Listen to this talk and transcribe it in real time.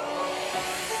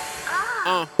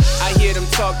I hear them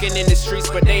talking in the streets,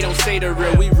 but they don't say the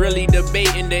real. We really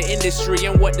debating the industry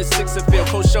and what the sixer feel.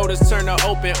 Cold shoulders turn to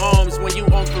open arms when you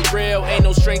on for real. Ain't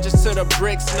no strangers to the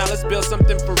bricks. Now let's build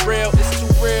something for real. It's too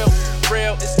real,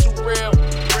 real, it's too real,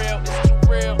 real, it's too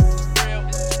real.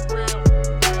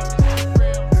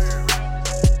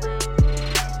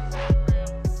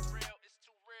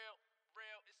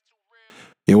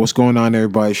 Yeah, what's going on,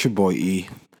 everybody? It's your boy E.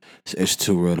 It's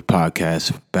Too Real, the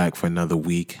podcast, back for another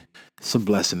week. It's a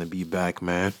blessing to be back,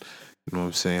 man. You know what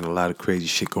I'm saying? A lot of crazy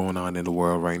shit going on in the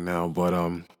world right now, but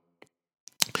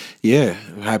yeah,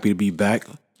 I'm happy to be back.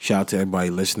 Shout out to everybody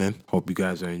listening. Hope you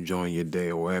guys are enjoying your day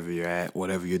or wherever you're at,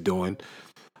 whatever you're doing.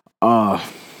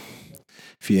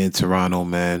 If you're in Toronto,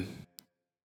 man,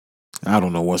 I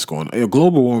don't know what's going on. Yeah,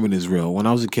 global warming is real. When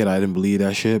I was a kid, I didn't believe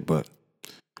that shit, but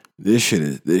this shit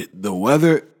is the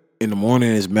weather in the morning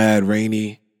is mad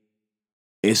rainy.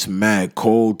 It's mad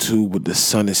cold too, but the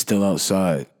sun is still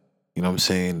outside. You know what I'm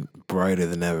saying? Brighter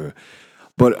than ever.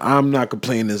 But I'm not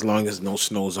complaining as long as no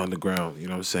snow's on the ground. You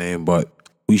know what I'm saying? But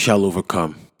we shall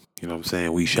overcome. You know what I'm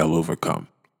saying? We shall overcome.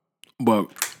 But,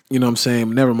 you know what I'm saying?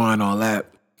 Never mind all that.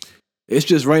 It's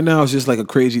just right now, it's just like a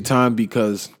crazy time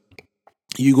because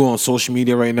you go on social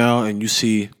media right now and you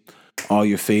see all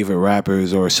your favorite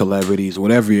rappers or celebrities,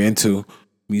 whatever you're into,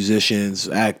 musicians,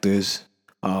 actors,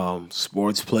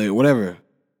 sports player, whatever.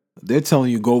 They're telling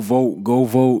you go vote,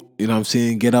 you know what I'm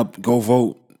saying? Get up, go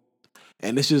vote.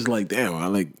 And it's just like,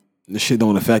 damn, this shit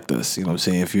don't affect us, you know what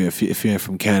I'm saying? If you're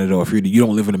from Canada or if you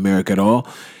don't live in America at all,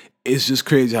 it's just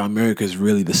crazy how America is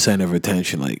really the center of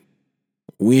attention. Like,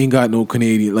 we ain't got no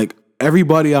Canadian, like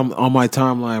everybody on my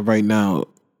timeline right now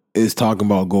is talking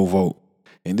about go vote.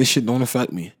 And this shit don't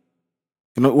affect me.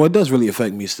 You know, well, it does really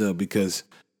affect me still because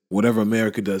whatever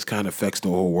America does kind of affects the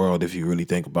whole world if you really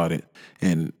think about it.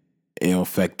 And it'll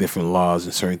affect different laws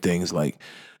and certain things. Like,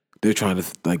 they're trying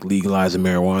to legalize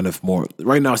marijuana more.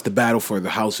 Right now, it's the battle for the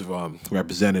House of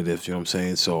Representatives, you know what I'm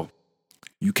saying? So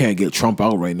you can't get Trump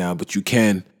out right now, but you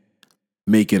can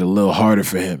make it a little harder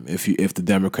for him if the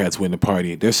Democrats win the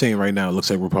party. They're saying right now it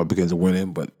looks like Republicans are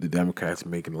winning, but the Democrats are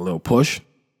making a little push.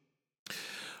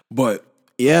 But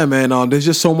yeah, man,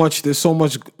 there's so much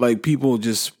like people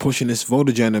just pushing this vote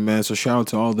agenda, man. So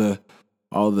shout out to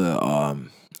all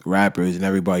the rappers and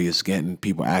everybody is getting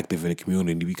people active in the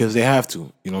community because they have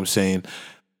to. You know what I'm saying?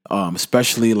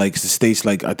 Especially like the states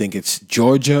like I think it's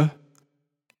Georgia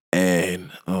and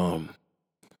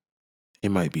it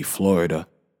might be Florida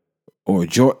or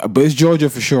Georgia, but it's Georgia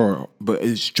for sure.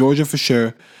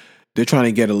 They're trying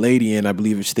to get a lady in. I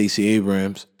believe it's Stacey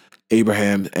Abraham,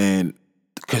 and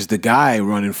because the guy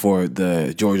running for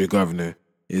the Georgia governor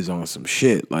is on some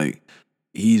shit. Like,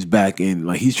 he's back in,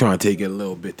 like, he's trying to take it a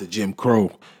little bit to Jim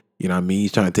Crow. You know what I mean?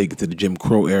 He's trying to take it to the Jim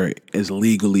Crow era as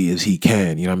legally as he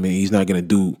can. You know what I mean? He's not going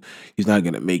to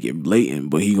make it blatant,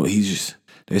 but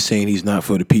they're saying he's not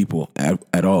for the people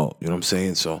at all. You know what I'm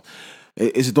saying? So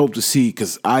it's dope to see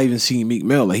because I even seen Meek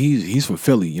Mill. Like, he's from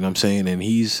Philly, you know what I'm saying? And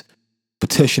he's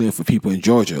petitioning for people in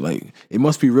Georgia. Like, it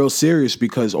must be real serious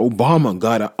because Obama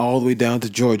got all the way down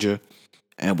to Georgia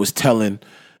and was telling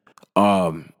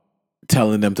them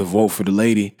to vote for the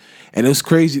lady. And it was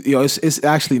crazy. You know, it's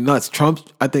actually nuts.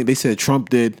 I think they said Trump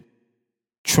did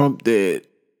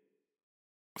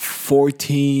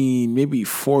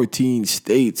 14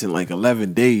 states in like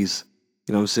 11 days.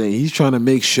 You know what I'm saying? He's trying to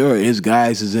make sure his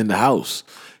guys is in the house.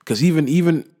 Because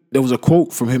even there was a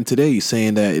quote from him today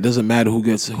saying that it doesn't matter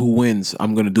who wins.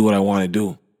 I'm going to do what I want to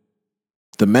do.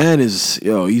 The man is,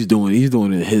 he's doing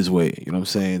it his way. You know what I'm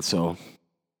saying? So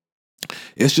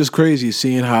it's just crazy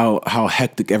seeing how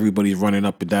hectic everybody's running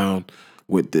up and down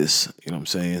with this. You know what I'm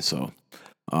saying? So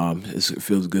it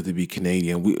feels good to be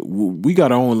Canadian. We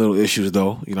got our own little issues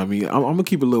though. You know what I mean? I'm going to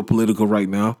keep it a little political right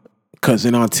now. Because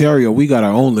in Ontario, we got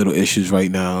our own little issues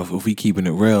right now if we keeping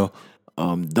it real.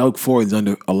 Doug Ford's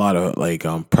under a lot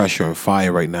of pressure and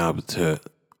fire right now to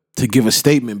give a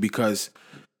statement because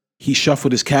he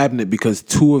shuffled his cabinet because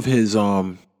two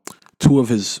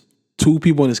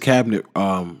people in his cabinet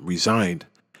resigned,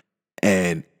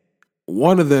 and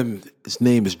one of them, his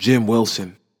name is Jim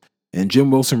Wilson, and Jim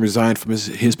Wilson resigned from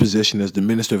his position as the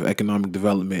Minister of Economic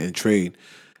Development and Trade,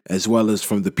 as well as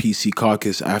from the PC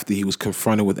caucus after he was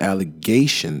confronted with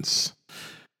allegations.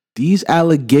 These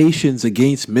allegations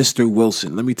against Mr.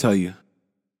 Wilson, let me tell you,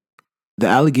 the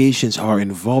allegations are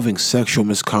involving sexual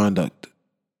misconduct.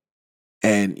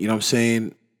 And, you know what I'm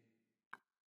saying?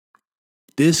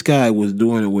 This guy was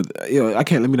doing it with,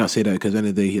 let me not say that because at the end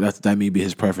of the day, that may be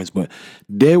his preference, but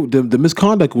the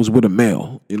misconduct was with a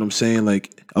male, you know what I'm saying?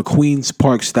 Like a Queen's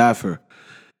Park staffer.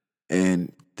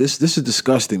 And this is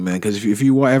disgusting, man. Because if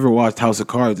you ever watched House of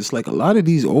Cards, it's like a lot of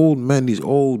these old men, these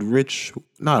old rich,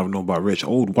 I don't know about rich,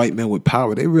 old white men with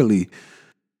power. They really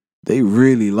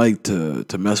like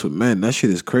to mess with men. That shit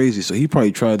is crazy. So he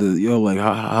probably tried to, like,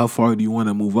 how far do you want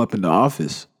to move up in the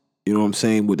office? You know what I'm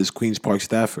saying? With this Queens Park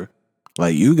staffer.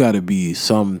 Like, you got to be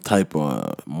some type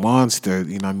of monster,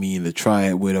 you know what I mean, to try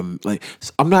it with him. Like,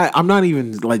 I'm not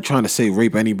even like trying to say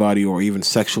rape anybody or even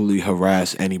sexually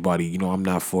harass anybody. You know, I'm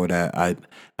not for that.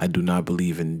 I do not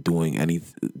believe in doing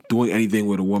anything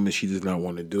with a woman she does not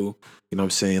want to do. You know what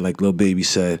I'm saying? Like Lil Baby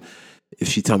said, if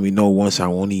she tell me no once, I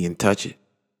won't even touch it.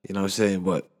 You know what I'm saying?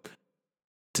 But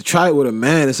to try it with a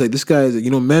man, it's like this guy is,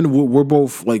 men, we're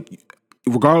both like,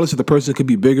 regardless if the person could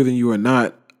be bigger than you or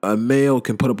not, a male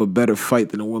can put up a better fight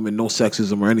than a woman. No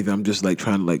sexism or anything. I'm just like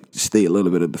trying to like state a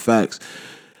little bit of the facts,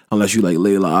 unless you like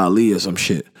Layla Ali or some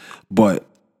shit. But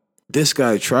this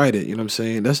guy tried it. You know what I'm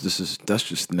saying? That's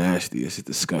just nasty. It's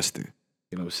disgusting.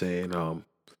 You know what I'm saying?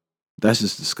 That's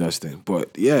just disgusting.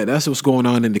 But yeah, that's what's going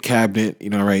on in the cabinet,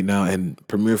 right now. And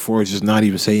Premier Ford is just not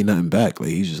even saying nothing back. Like,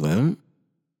 he's just like,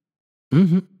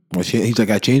 He's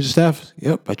like, I changed the staff.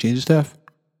 Yep, I changed the staff.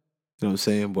 You know what I'm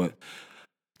saying? But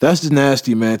that's just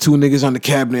nasty, man. Two niggas on the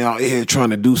cabinet out here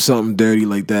trying to do something dirty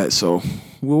like that. So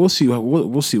we'll see.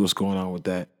 We'll see what's going on with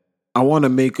that. I want to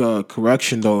make a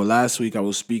correction though. Last week I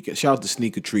was speaking. Shout out to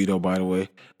Sneaker Tree though, by the way.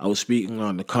 I was speaking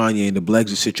on the Kanye and the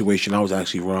Blexit situation. I was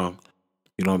actually wrong.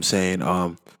 You know what I'm saying?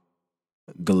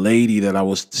 The lady that I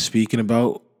was speaking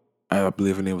about, I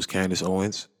believe her name was Candace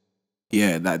Owens.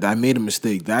 Yeah, that I made a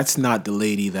mistake. That's not the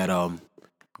lady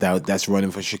that's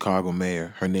running for Chicago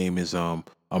mayor. Her name is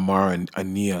Amara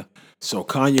Ania. So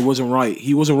Kanye wasn't right.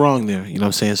 He wasn't wrong there. You know what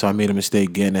I'm saying? So I made a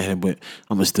mistake getting at him, but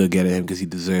I'm going to still get at him because he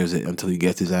deserves it until he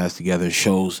gets his ass together and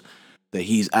shows that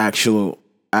he's actually,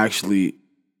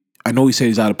 I know he said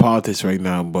he's out of politics right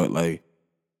now, but like,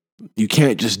 you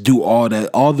can't just do all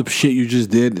the shit you just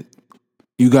did.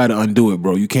 You got to undo it,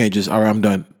 bro. You can't just, all right, I'm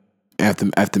done.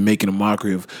 After making a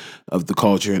mockery of the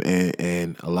culture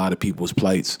and a lot of people's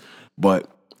plights. But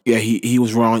yeah, he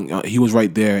was wrong. He was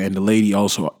right there. And the lady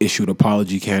also issued an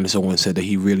apology. Candace Owens said that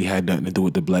he really had nothing to do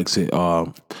with the Blexit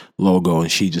logo,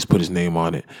 and she just put his name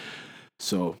on it.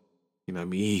 So, you know what I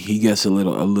mean? He gets a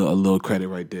little credit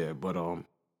right there. But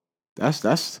that's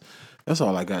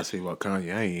all I gotta say about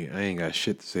Kanye. I ain't got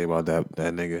shit to say about that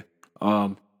nigga.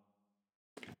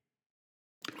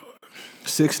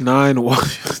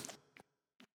 6ix9ine.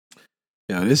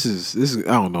 Yeah, this is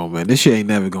I don't know, man. This shit ain't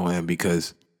never gonna end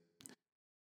because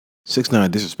 6ix9ine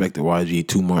disrespected YG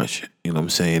too much. You know what I'm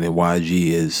saying? And YG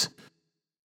is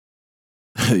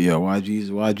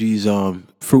YG's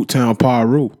Fruit Town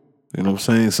Paru. You know what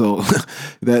I'm saying? So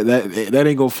that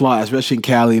ain't gonna fly, especially in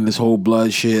Cali and this whole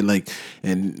blood shit. Like,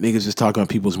 and niggas just talking about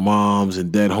people's moms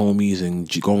and dead homies and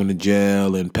going to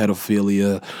jail and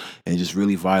pedophilia and just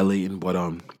really violating. But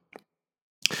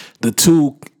the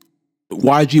two,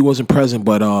 YG wasn't present,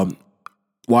 but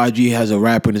YG has a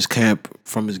rapper in his camp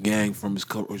from his gang, from his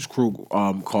crew,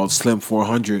 called Slim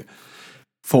 400.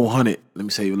 400. Let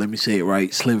me say it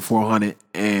right. Slim 400,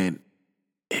 and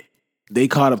they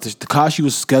caught up to Tekashi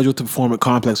was scheduled to perform at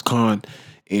Complex Con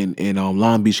in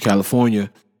Long Beach, California,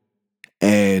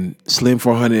 and Slim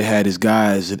 400 had his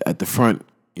guys at the front.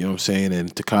 You know what I'm saying?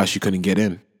 And Tekashi couldn't get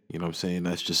in. You know what I'm saying?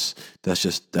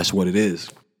 That's what it is.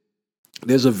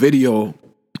 There's a video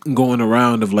going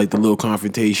around of like the little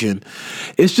confrontation.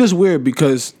 It's just weird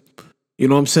because, you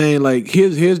know what I'm saying? Like,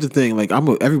 here's the thing. Like,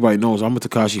 everybody knows I'm a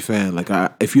Tekashi fan. Like,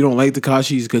 if you don't like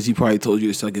Tekashi, it's because he probably told you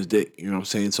to suck his dick. You know what I'm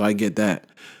saying? So I get that.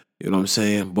 You know what I'm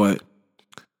saying? But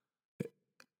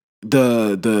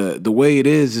the way it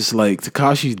is, it's like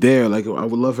Tekashi's there. Like, I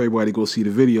would love everybody to go see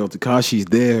the video. Tekashi's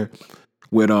there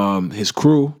with his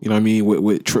crew. You know what I mean?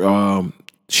 With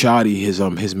Shotty,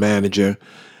 his manager,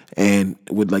 and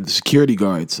with like the security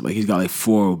guards. Like, he's got like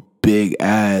 4 big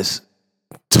ass,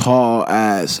 tall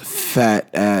ass, fat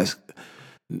ass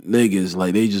niggas.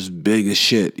 Like, they just big as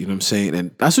shit. You know what I'm saying?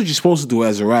 And that's what you're supposed to do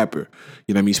as a rapper.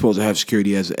 You know what I mean? You're supposed to have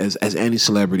security as any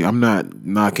celebrity. I'm not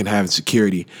knocking having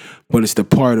security, but it's the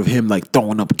part of him like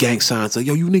throwing up gang signs like,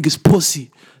 yo, you niggas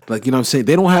pussy. Like, you know what I'm saying?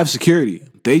 They don't have security.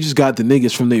 They just got the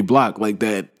niggas from their block like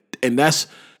that. And that's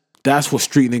what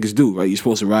street niggas do, right? You're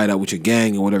supposed to ride out with your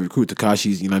gang or whatever. Crew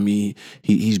Tekashi's, you know what I mean?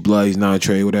 He's blood, he's not a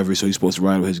Trey, whatever, so he's supposed to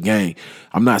ride with his gang.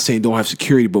 I'm not saying don't have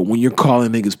security, but when you're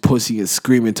calling niggas pussy and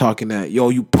screaming, talking that, yo,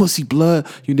 you pussy blood,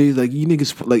 you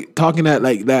niggas like talking that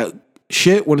like that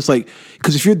shit, when it's like,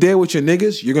 because if you're there with your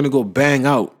niggas, you're gonna go bang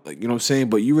out, like, you know what I'm saying?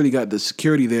 But you really got the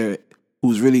security there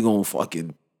who's really gonna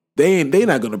fucking They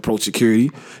not gonna approach security.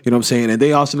 You know what I'm saying? And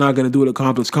they also not gonna do it at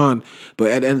Complex Con. But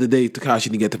at the end of the day, Tekashi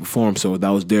didn't get to perform, so that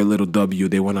was their little W.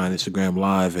 They went on Instagram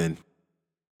Live and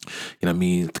you know what I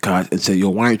mean, Tekashi and said, "Yo,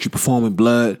 why aren't you performing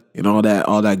Blood?" and all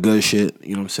that good shit.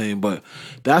 You know what I'm saying? But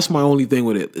that's my only thing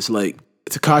with it. It's like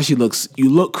Tekashi you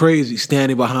look crazy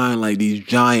standing behind like these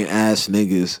giant ass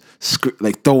niggas,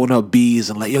 like throwing up bees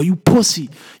and like, yo, you pussy,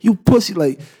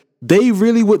 like. They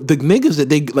really would the niggas that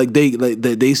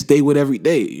they stay with every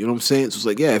day. You know what I'm saying? So it's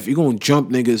like, yeah, if you're gonna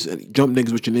jump niggas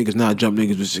with your niggas, not jump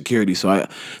niggas with security. So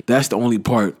that's the only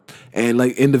part. And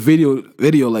like in the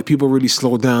video, like people really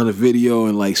slow down the video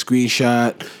and like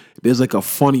screenshot. There's like a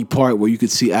funny part where you could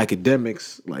see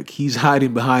academics, like he's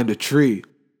hiding behind a tree.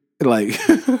 Like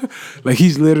like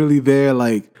he's literally there,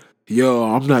 like, yo,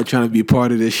 I'm not trying to be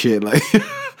part of this shit. Like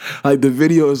like the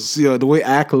video is, the way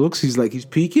Ack looks, he's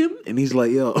peeking and he's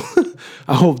like, yo,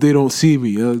 I hope they don't see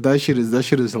me. That shit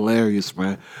is hilarious,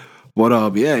 man.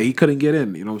 But yeah, he couldn't get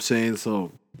in, you know what I'm saying?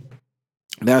 So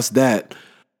that's that.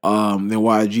 Then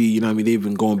YG, you know what I mean, they've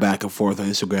been going back and forth on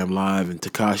Instagram Live, and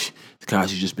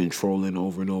Tekashi's just been trolling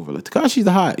over and over. Like he's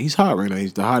hot right now.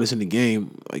 He's the hottest in the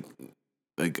game, like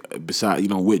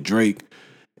beside, with Drake.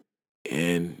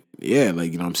 And yeah,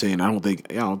 like, you know what I'm saying? I don't think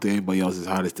anybody else is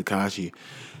hot as Tekashi.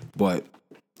 But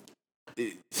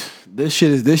this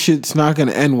shit's not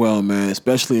gonna end well, man.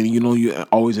 Especially, you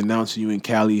always announcing you in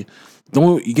Cali.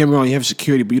 You get me wrong, you have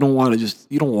security, but you don't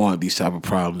want these type of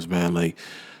problems, man. Like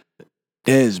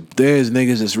there's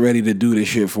niggas that's ready to do this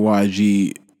shit for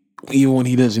YG, even when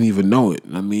he doesn't even know it.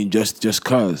 I mean, just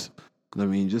cause. I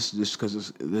mean, just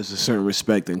because there's a certain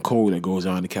respect and code that goes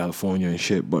on in California and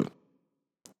shit. But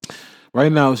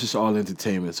right now it's just all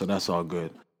entertainment, so that's all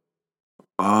good.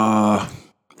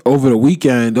 Over the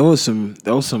weekend there was some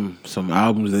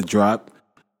albums that dropped.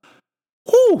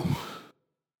 Whoo!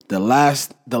 The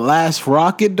last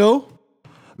Rocket though,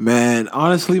 man.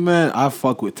 Honestly, man, I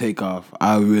fuck with Takeoff.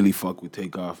 I really fuck with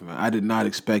Takeoff, man. I did not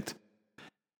expect.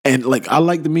 And like, I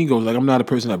like the Migos. Like, I'm not a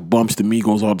person that bumps the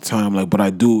Migos all the time. Like, but I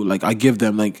do. Like, I give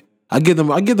them a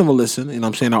listen. You know what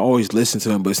I'm saying? I always listen to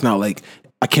them, but it's not like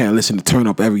I can't listen to Turn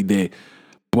Up every day.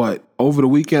 But over the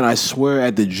weekend, I swear,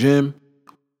 at the gym,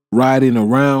 riding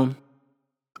around,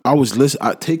 I was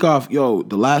listening. Takeoff, yo,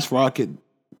 the last Rocket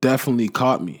definitely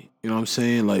caught me. You know what I'm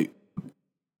saying? Like,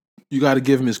 you got to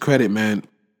give him his credit, man.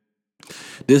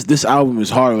 This album is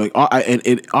hard. Like, and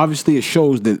it obviously it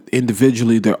shows that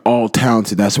individually they're all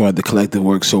talented. That's why the collective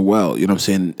works so well. You know what I'm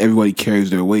saying? Everybody carries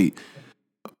their weight.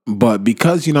 But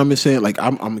because, you know what I'm saying, like,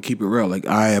 I'm gonna keep it real. Like,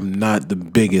 I am not the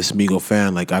biggest Migo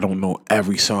fan. Like, I don't know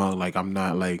every song. Like, I'm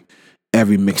not like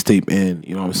every mixtape in.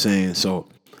 You know what I'm saying? So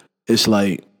it's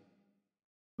like,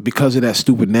 because of that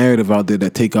stupid narrative out there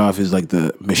that Takeoff is like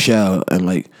the Michelle, and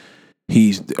like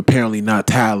he's apparently not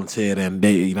talented, and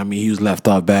he was left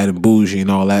off Bad and Bougie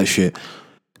and all that shit.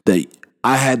 That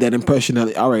I had that impression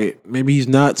that, all right, maybe he's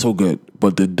not so good,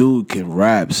 but the dude can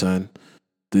rap, son.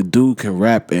 The dude can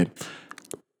rap, and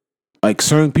like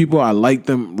certain people, I like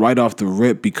them right off the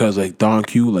rip because like Don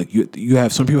Q, like you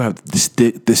have some people have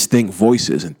distinct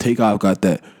voices, and Takeoff got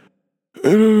that.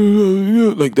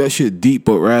 Like that shit deep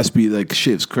but raspy, like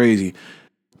shit's crazy.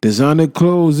 Designer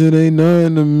clothes, it ain't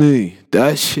none to me.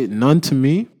 That shit, none to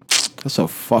me. That's a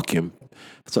fucking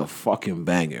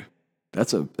banger.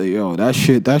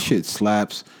 That shit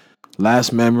slaps.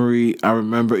 Last Memory, I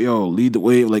remember, Lead the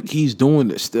Way. Like, he's doing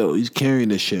it still. He's carrying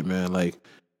this shit, man. Like,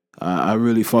 I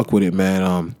really fuck with it,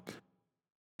 man.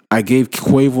 I gave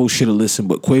Quavo shit a listen,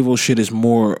 but Quavo shit is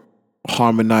more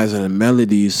harmonizing and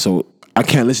melodies, so I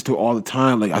can't listen to it all the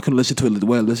time. Like, I couldn't listen to it the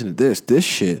way I listen to this. This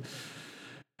shit,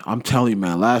 I'm telling you,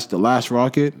 man, the last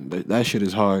Rocket, that shit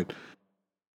is hard.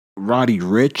 Roddy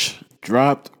Ricch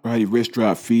dropped.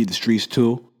 Feed the Streets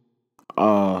too.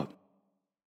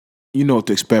 You know what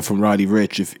to expect from Roddy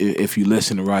Ricch if you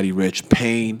listen to Roddy Ricch.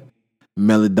 Pain,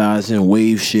 melodizing,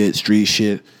 wave shit, street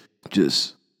shit.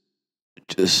 Just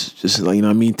like, you know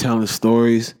what I mean, telling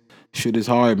stories. Shit is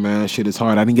hard, man. Shit is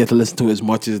hard. I didn't get to listen to it as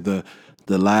much as the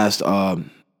last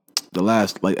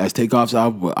like as Takeoff's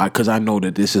album, because I know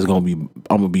that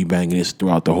I'm gonna be banging this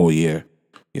throughout the whole year.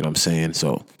 You know what I'm saying?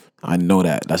 So I know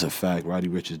that's a fact. Roddy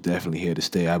Ricch is definitely here to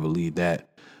stay. I believe that.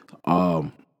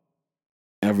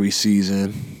 Every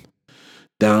season,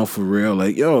 down for real.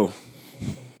 Like, yo,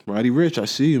 Roddy Ricch, I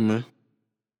see you, man.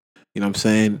 You know what I'm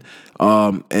saying?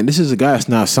 And this is a guy that's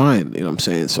not signed, you know what I'm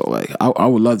saying? So, like, I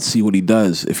would love to see what he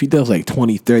does. If he does, like,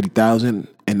 20, 30,000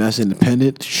 and that's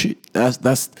independent, shit, that's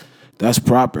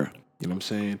proper. You know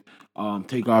what I'm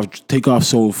saying? Takeoff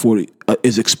sold 40,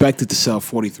 is expected to sell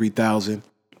 43,000.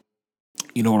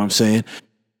 You know what I'm saying?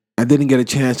 I didn't get a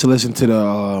chance to listen to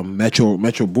the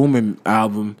Metro Boomin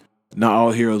album. Not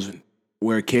all heroes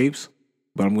wear capes,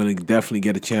 but I'm gonna definitely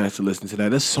get a chance to listen to that.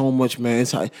 There's so much, man.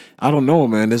 I don't know,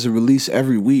 man. There's a release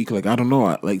every week. Like I don't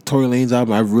know. Like Tory Lane's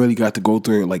album, I really got to go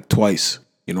through it like twice.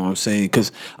 You know what I'm saying?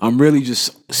 Because I'm really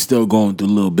just still going through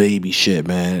Lil Baby shit,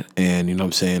 man. And you know what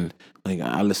I'm saying? Like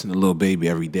I listen to Lil Baby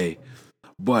every day,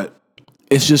 but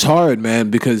it's just hard,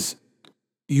 man, because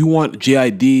you want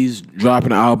JID's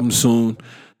dropping an album soon.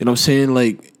 You know what I'm saying?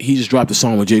 Like he just dropped a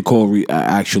song with J. Cole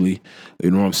actually. You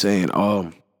know what I'm saying?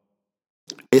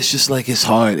 It's just like it's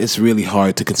hard. It's really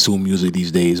hard to consume music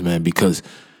these days, man, because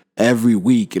every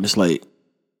week and it's like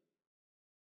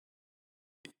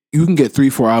you can get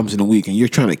 3-4 albums in a week and you're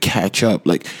trying to catch up,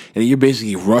 like, and you're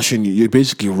basically rushing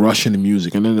the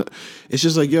music. And then it's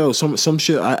just like, yo, some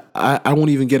shit I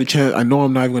won't even get a chance. I know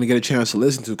I'm not even gonna get a chance to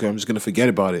listen to because I'm just gonna forget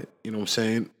about it. You know what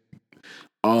I'm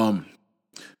saying?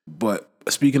 But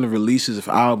speaking of releases of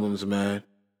albums, man,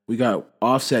 we got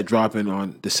Offset dropping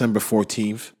on December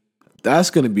 14th. That's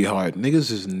gonna be hard.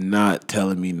 Niggas is not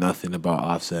telling me nothing about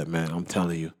Offset, man. I'm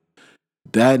telling you.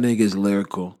 That nigga's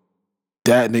lyrical.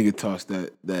 That nigga talks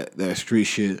that street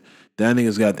shit. That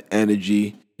nigga's got the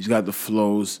energy. He's got the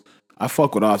flows. I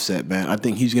fuck with Offset, man. I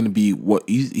think he's gonna be what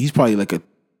he's probably like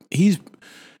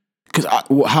because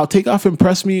how Takeoff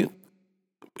impressed me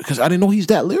because I didn't know he's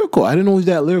that lyrical.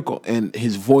 And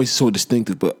his voice is so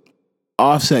distinctive. But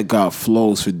Offset got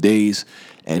flows for days,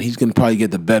 and he's gonna probably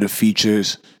get the better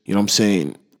features. You know what I'm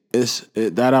saying?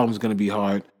 That album's gonna be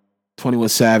hard. 21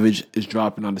 Savage is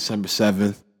dropping on December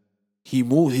 7th. He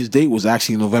moved. His date was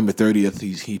actually November 30th.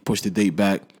 He pushed the date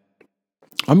back.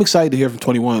 I'm excited to hear from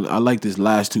 21. I like his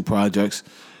last two projects.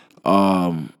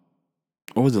 What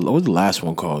was the last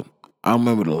one called? I don't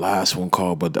remember the last one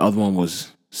called, but the other one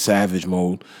was Savage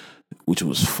Mode, which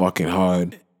was fucking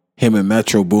hard. Him and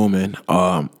Metro Boomin.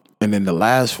 And then the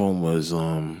last one was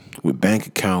with Bank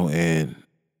Account and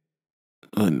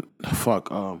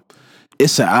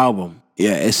it's an album.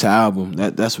 Yeah, it's an album.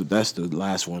 That's the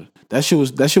last one. That shit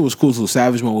was cool. So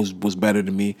Savage Mode was better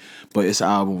than me, but its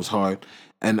album was hard.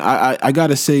 And I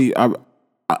gotta say I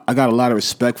got a lot of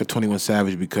respect for 21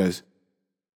 Savage because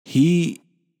he's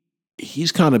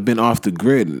kind of been off the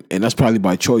grid, and that's probably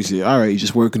by choice. All right, he's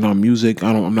just working on music.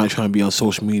 I'm not trying to be on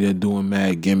social media doing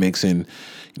mad gimmicks and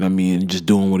you know what I mean, just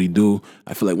doing what he do.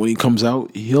 I feel like when he comes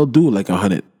out, he'll do like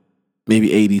 100,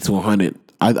 maybe 80 to 100.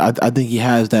 I think he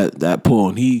has that pull,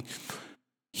 and he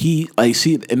like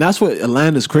see, and that's what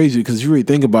Atlanta's crazy because if you really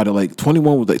think about it, like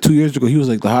 21 was like 2 years ago, he was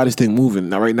like the hottest thing moving.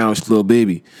 Now right now it's Lil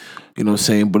Baby, you know what I'm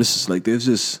saying? But it's just like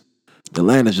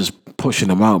Atlanta's just pushing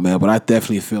him out, man. But I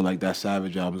definitely feel like that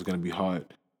Savage album is gonna be hard.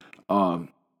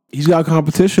 He's got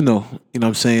competition though, you know what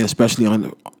I'm saying? Especially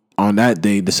on that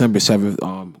day, December 7th,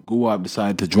 Guwap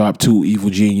decided to drop 2. Evil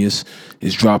Genius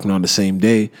is dropping on the same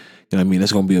day. You know what I mean?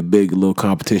 That's gonna be a big little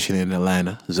competition in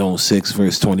Atlanta. Zone 6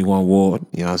 versus 21 Ward.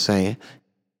 You know what I'm saying?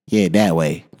 Yeah, that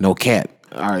way. No cap.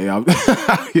 All right, y'all.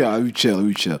 Yeah, let me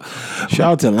chill. Shout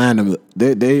out to Atlanta.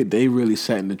 They really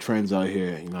setting the trends out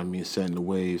here. You know what I mean? Setting the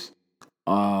waves.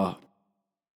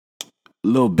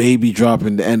 Lil Baby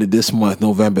dropping the end of this month,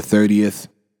 November 30th.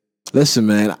 Listen,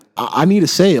 man, I need to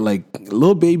say it. Like,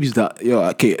 Lil Baby's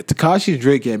okay, Tekashi and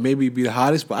Drake, yeah, maybe be the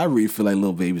hottest, but I really feel like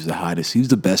Lil Baby's the hottest. He's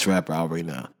the best rapper out right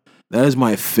now. That is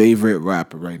my favorite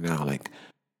rapper right now. Like,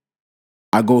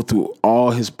 I go through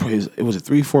all his it was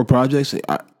 3-4 projects.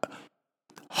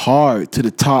 Hard to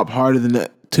the top, harder than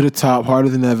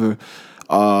ever.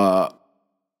 The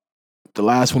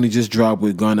last one he just dropped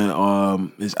with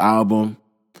Gunna, his album.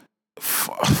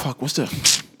 Fuck, what's the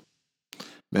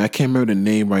man? I can't remember the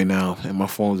name right now, and my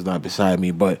phone's not beside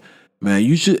me. But man,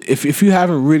 you should if you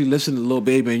haven't really listened to Lil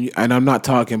Baby, and I'm not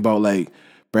talking about like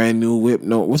Brand New Whip.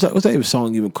 No, what's that even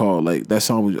song even called? Like that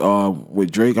song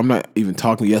with Drake. I'm not even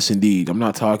talking. Yes, indeed. I'm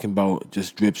not talking about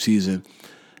just Drip Season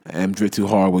and Drip Too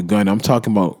Hard with Gunna. I'm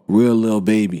talking about real Lil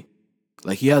Baby.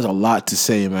 Like he has a lot to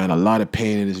say, man. A lot of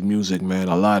pain in his music, man.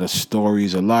 A lot of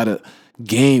stories. A lot of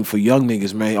game for young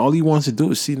niggas, man. All he wants to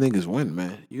do is see niggas win,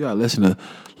 man. You gotta listen to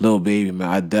Lil Baby,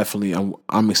 man.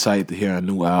 I'm excited to hear a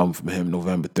new album from him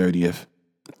November 30th.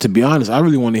 To be honest, I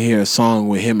really want to hear a song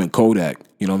with him and Kodak.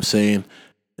 You know what I'm saying?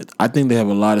 I think they have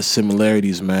a lot of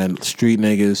similarities, man. Street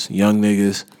niggas, young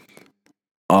niggas.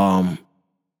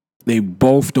 They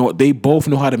both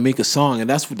know how to make a song, and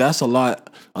that's a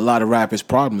lot of rappers'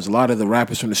 problems. A lot of the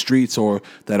rappers from the streets or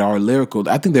that are lyrical,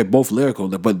 I think they're both lyrical,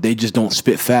 but they just don't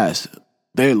spit fast.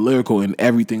 They're lyrical in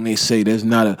everything they say. They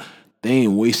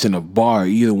ain't wasting a bar,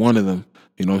 either one of them.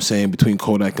 You know what I'm saying? Between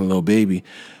Kodak and Lil Baby,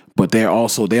 but they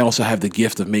also have the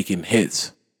gift of making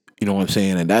hits. You know what I'm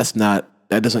saying? And that's not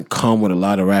that doesn't come with a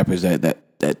lot of rappers that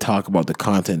talk about the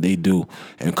content they do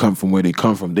and come from where they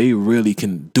come from. They really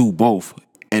can do both,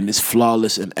 and it's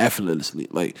flawless and effortlessly.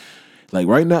 Like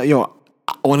right now, yo,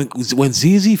 when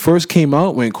ZZ first came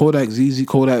out, when Kodak,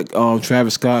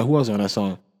 Travis Scott, who else on that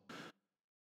song?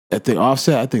 I think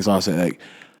Offset. I think it's Offset. Like,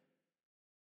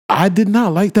 I did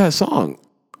not like that song.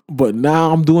 But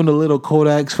now I'm doing a little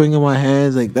Kodak swinging my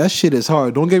hands. Like, that shit is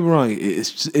hard. Don't get me wrong.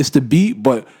 It's the beat,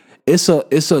 but it's a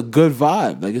good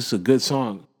vibe. Like, it's a good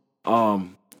song.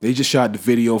 They just shot the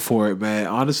video for it, man.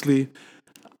 Honestly,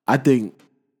 I think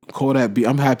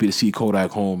I'm happy to see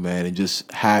Kodak home, man, and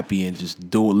just happy and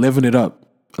just living it up.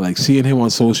 Like, seeing him on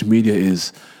social media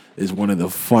is one of the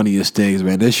funniest things,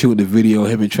 man. They're shooting the video,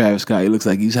 him and Travis Scott. It looks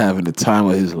like he's having the time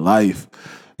of his life.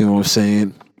 You know what I'm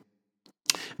saying?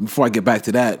 Before I get back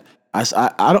to that, I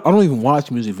don't even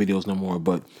watch music videos no more.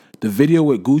 But the video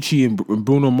with Gucci and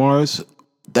Bruno Mars,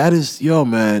 that is, yo,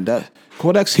 man, that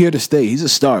Kodak's here to stay. He's a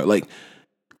star. Like,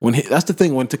 that's the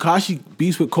thing. When Tekashi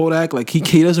beats with Kodak, like,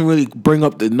 he doesn't really bring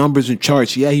up the numbers and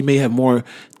charts. Yeah, he may have more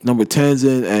number 10s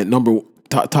and number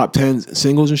top 10s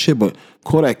singles and shit, but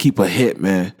Kodak keep a hit,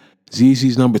 man.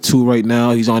 ZZ's number 2 right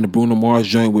now. He's on the Bruno Mars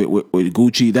joint with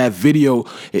Gucci. That video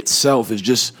itself is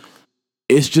just,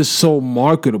 it's just so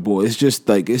marketable. It's just,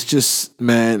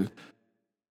 man,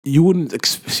 you wouldn't,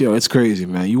 it's crazy,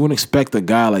 man. You wouldn't expect a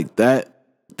guy like that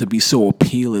to be so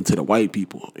appealing to the white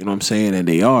people. You know what I'm saying? And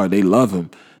they love him.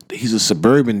 He's a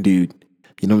suburban dude.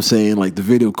 You know what I'm saying? Like, the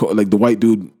video, like, the white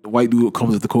dude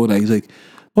comes with the Kodak. He's like,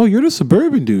 oh, you're the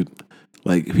suburban dude.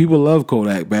 Like, people love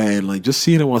Kodak, man. Like, just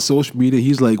seeing him on social media,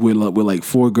 he's like with like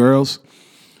 4 girls.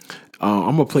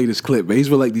 I'm gonna play this clip, but he's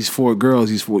with like these 4 girls,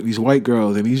 these white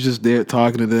girls, and he's just there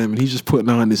talking to them, and he's just putting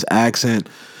on this accent.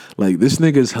 Like, this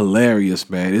nigga is hilarious,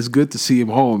 man. It's good to see him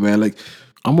home, man. Like,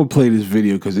 I'm gonna play this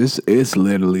video because it's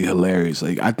literally hilarious.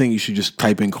 Like, I think you should just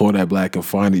type in Kodak Black and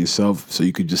find it yourself, so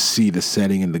you could just see the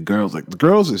setting and the girls. Like, the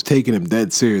girls is taking him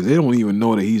dead serious. They don't even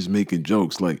know that he's making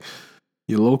jokes. Like,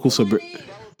 your local suburban.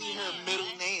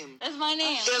 That's my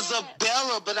name.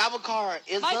 Isabella, but I would call her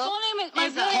Isabella. My full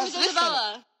name is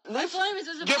Isabella. My full name is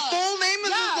Isabella. Your full name is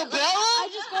Isabella? I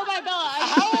just go by Bella.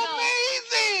 How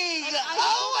amazing!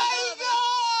 Oh my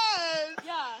god!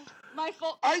 Yeah. My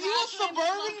full. Are you a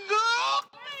suburban girl?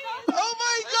 Oh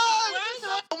my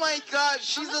god! Oh my god,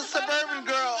 she's a suburban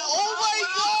girl. Oh my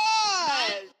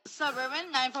god!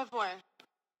 Suburban 944.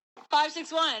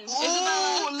 561.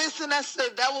 Oh, listen,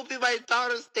 that will be my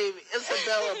daughter's name,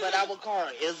 Isabella, but I will call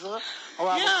her Isa, or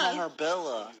I will call her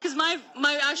Bella. Because my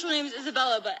actual name is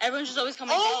Isabella, but everyone just always call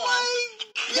me Bella. Oh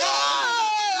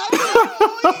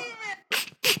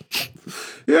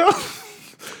my god!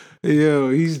 Yo,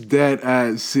 he's dead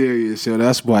ass serious. Yo,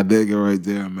 that's my nigga right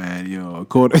there, man. Yo,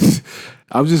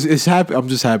 I'm just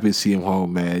happy to see him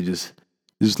home, man. Just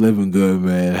living good,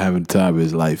 man. Having the time of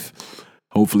his life.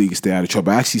 Hopefully he can stay out of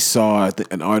trouble. I actually saw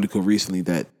an article recently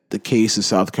that the case in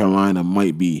South Carolina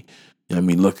might be,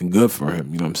 looking good for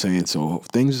him. You know what I'm saying? So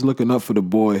things is looking up for the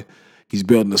boy. He's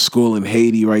building a school in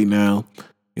Haiti right now.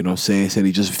 You know what I'm saying? Said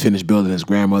he just finished building his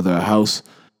grandmother a house.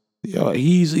 Yo,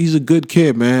 he's a good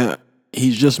kid, man.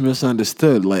 He's just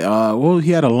misunderstood. Like,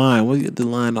 he had a line. What the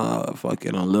line?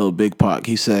 Fucking on Lil Big Pac.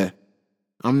 He said,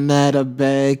 "I'm not a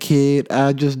bad kid.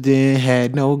 I just didn't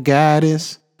had no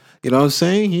guidance." You know what I'm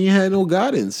saying? He had no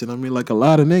guidance. And like a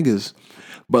lot of niggas.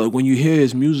 But when you hear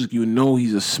his music, you know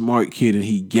he's a smart kid and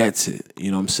he gets it.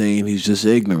 You know what I'm saying? He's just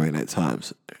ignorant at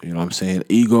times. You know what I'm saying?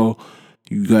 Ego,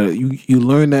 you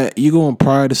learn that ego and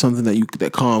pride is something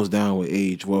that calms down with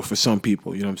age. Well, for some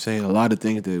people, you know what I'm saying? A lot of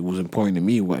things that was important to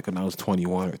me when I was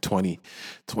 21 or 20,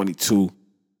 22.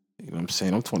 You know what I'm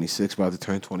saying? I'm 26, about to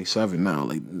turn 27 now.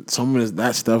 Like, some of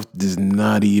that stuff does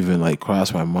not even, like,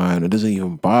 cross my mind. It doesn't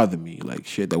even bother me. Like,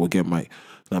 shit that would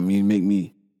make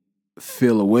me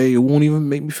feel away. It won't even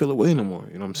make me feel away no more.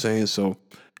 You know what I'm saying? So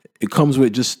it comes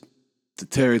with just the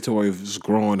territory of just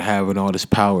growing, having all this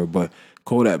power. But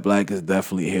Kodak Black is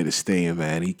definitely here to stay,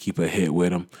 man. He keep a hit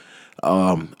with him.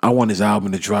 I want his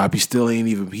album to drop. He still didn't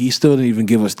even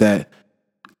give us that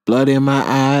blood in my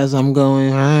eyes, I'm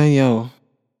going high, yo.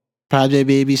 Project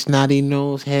Baby, snotty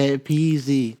nose, head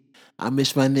peasy. I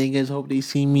miss my niggas, hope they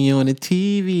see me on the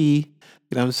TV. You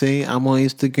know what I'm saying? I'm on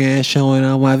Instagram showing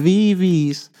all my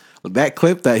VVs. That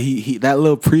clip that that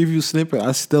little preview snippet,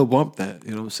 I still bump that.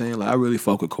 You know what I'm saying? Like, I really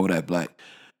fuck with Kodak Black.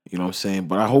 You know what I'm saying?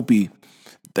 But I hope he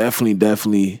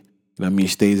definitely,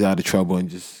 stays out of trouble and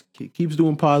just keeps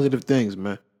doing positive things,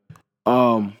 man.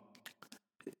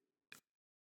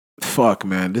 Fuck,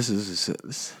 man.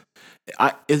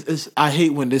 I hate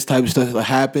when this type of stuff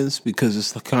happens because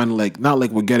it's kind of like, not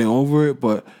like we're getting over it,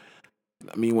 but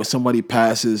I mean, when somebody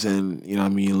passes and, you know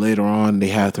what I mean, later on they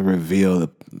have to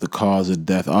reveal the cause of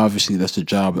death. Obviously, that's the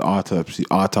job of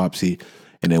autopsy.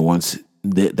 And then once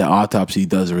the autopsy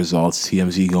does the results,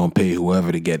 TMZ gonna pay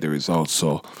whoever to get the results.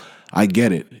 So I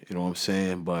get it, you know what I'm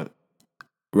saying? But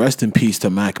rest in peace to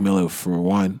Mac Miller for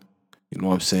one. You know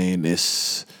what I'm saying?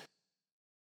 It's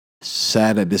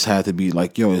sad that this had to be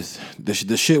like, yo,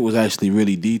 the shit was actually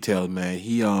really detailed, man.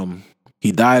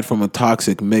 He died from a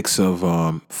toxic mix of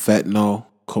fentanyl,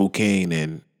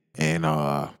 cocaine, and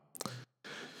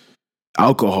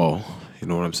alcohol. You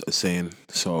know what I'm saying?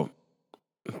 So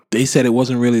they said it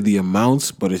wasn't really the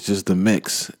amounts, but it's just the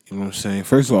mix. You know what I'm saying?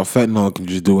 First of all, fentanyl can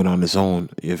just do it on its own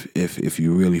if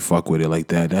you really fuck with it like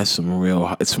that. That's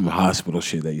it's some hospital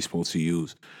shit that you're supposed to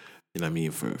use. You know what I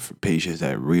mean? For patients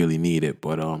that really need it.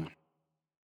 But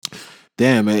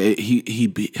damn, man, he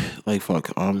be like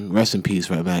fuck. Rest in peace,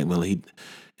 right, Mac Miller. You know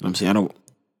what I'm saying? I don't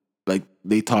like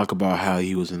they talk about how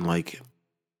he was in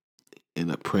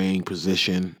a praying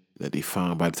position that they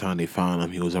found. By the time they found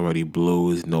him, he was already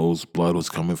blue. His nose, blood was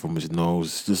coming from his nose.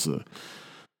 It's just a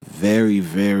very,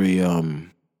 very I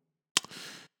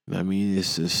mean,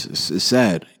 it's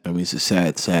sad. I mean, it's a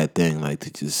sad thing. Like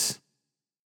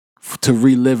to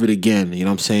relive it again. You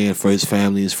know what I'm saying, for his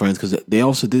family, his friends, because they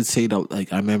also did say that.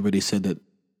 Like I remember they said that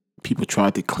people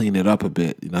tried to clean it up a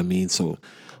bit. You know what I mean? So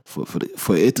for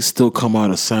it to still come out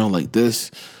and sound like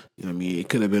this, you know what I mean, it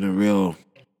could have been real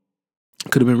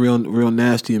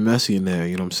nasty and messy in there,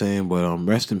 you know what I'm saying? But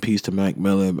rest in peace to Mac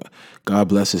Miller. God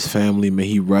bless his family. May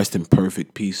he rest in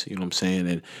perfect peace, you know what I'm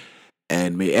saying?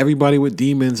 And may everybody with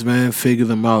demons, man, figure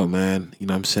them out, man. You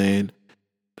know what I'm saying?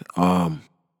 I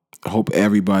hope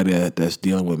everybody that's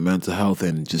dealing with mental health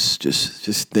and just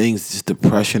things, just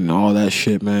depression and all that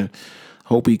shit, man.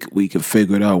 Hope we can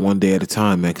figure it out one day at a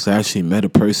time, man. Because I actually met a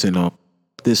person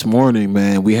this morning,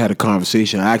 man. We had a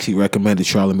conversation. I actually recommended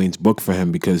Charlamagne's book for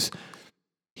him because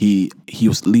he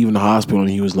was leaving the hospital and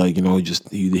he was like, you know,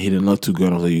 he didn't look too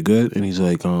good. I was like, you good? And he's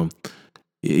like,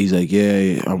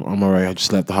 yeah, I'm all right. I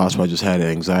just left the hospital. I just had an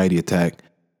anxiety attack.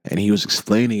 And he was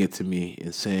explaining it to me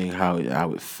and saying how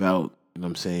it felt. You know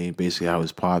what I'm saying? Basically how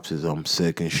his pops is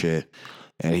sick and shit.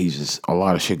 And he's just a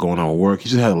lot of shit going on with work. He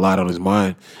just had a lot on his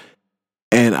mind.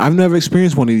 And I've never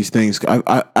experienced one of these things.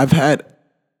 I've had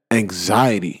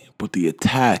anxiety, but the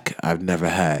attack I've never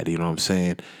had. You know what I'm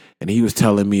saying? And he was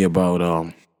telling me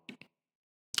about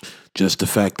just the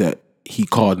fact that he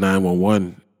called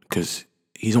 911 because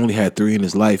he's only had 3 in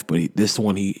his life, but this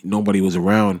one nobody was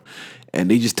around,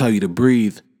 and they just tell you to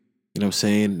breathe. You know what I'm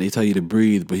saying? They tell you to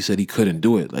breathe, but he said he couldn't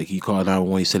do it. Like he called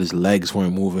 911. He said his legs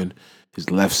weren't moving, his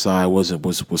left side was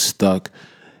stuck.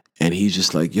 And he's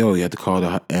just like, yo, you have to call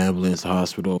the ambulance, the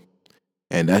hospital.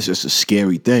 And that's just a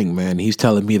scary thing, man. He's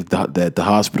telling me that the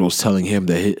hospital's telling him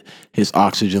that his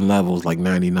oxygen level is like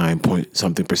 99 point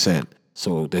something percent.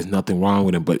 So there's nothing wrong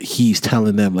with him. But he's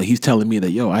telling me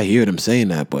that, yo, I hear them saying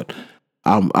that, but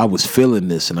I was feeling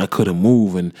this and I couldn't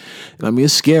move. And I mean,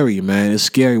 it's scary, man. It's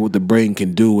scary what the brain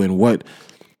can do and what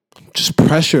just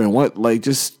pressure and what like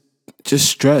just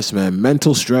stress, man.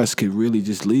 Mental stress could really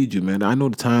just lead you, man. I know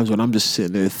the times when I'm just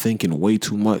sitting there thinking way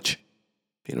too much.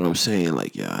 You know what I'm saying?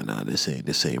 Like, yeah, nah, this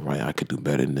ain't right. I could do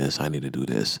better than this. I need to do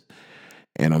this.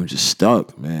 And I'm just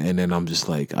stuck, man. And then I'm just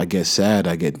like, I get sad,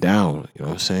 I get down. You know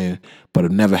what I'm saying? But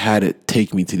I've never had it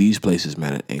take me to these places,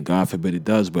 man. And God forbid it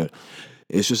does. But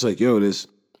it's just like, yo,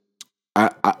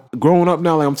 I growing up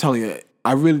now, like I'm telling you,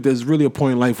 there's really a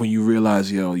point in life when you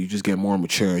realize, yo, you just get more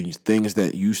mature and things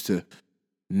that used to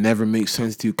never make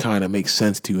sense to you kind of make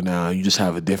sense to you now. You just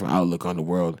have a different outlook on the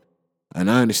world. And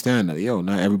I understand that, yo,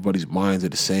 not everybody's minds are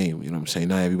the same. You know what I'm saying?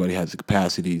 Not everybody has the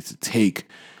capacity to take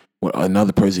what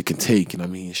another person can take. And I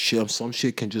mean, some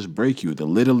shit can just break you. The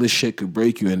littlest shit could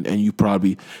break you. And you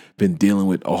probably been dealing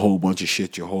with a whole bunch of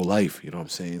shit your whole life. You know what I'm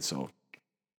saying? So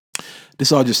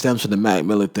this all just stems from the Mac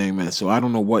Miller thing, man. So I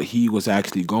don't know what he was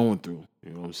actually going through.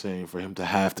 You know what I'm saying? For him to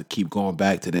have to keep going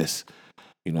back to this.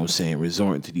 You know what I'm saying,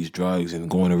 resorting to these drugs and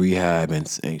going to rehab and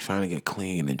trying to get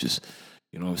clean and just,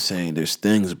 you know what I'm saying, there's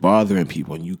things bothering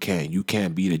people and you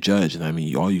can't be the judge. And I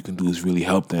mean, all you can do is really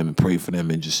help them and pray for them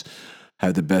and just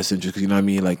have the best interest. You know what I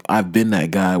mean? Like, I've been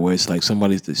that guy where it's like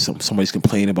somebody's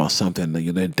complaining about something, like,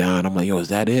 they're down. I'm like, yo, is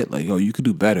that it? Like, yo, you could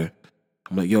do better.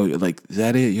 I'm like, yo, like, is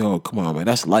that it? Yo, come on, man.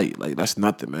 That's light. Like, that's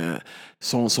nothing, man.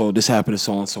 So-and-so, this happened to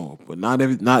so-and-so. But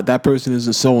not that person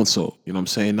isn't so-and-so. You know what I'm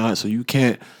saying? So you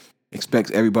can't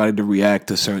expect everybody to react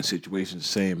to certain situations the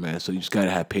same, man. So you just gotta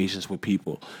have patience with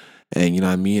people. And you know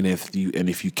what I mean? If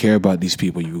you care about these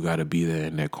people, you gotta be there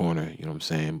in their corner. You know what I'm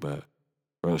saying? But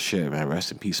real shit, man.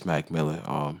 Rest in peace, Mac Miller.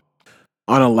 On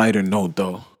a lighter note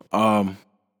though,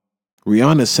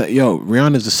 Rihanna's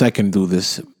the second to do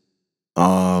this.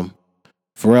 Um,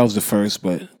 Pharrell's the first,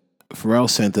 but Pharrell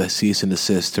sent a cease and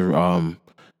desist to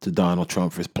Donald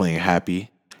Trump for playing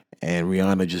Happy, and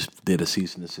Rihanna just did a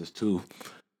cease and desist too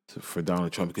for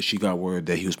Donald Trump because she got word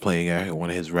that he was playing at one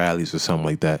of his rallies or something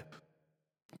like that.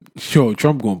 Yo,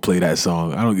 Trump gonna play that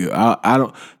song. I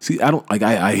don't see. I don't like.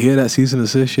 I hear that cease and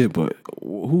desist shit, but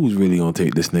who's really gonna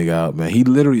take this nigga out, man? He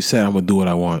literally said, "I'm gonna do what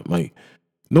I want." Like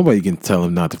nobody can tell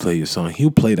him not to play your song.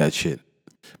 He'll play that shit.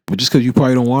 But just because you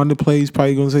probably don't want him to play, he's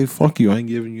probably gonna say, "Fuck you." I ain't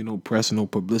giving you no press and no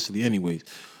publicity, anyways.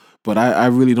 But I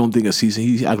really don't think a season.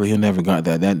 He actually he never got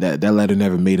that. That letter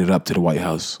never made it up to the White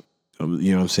House. You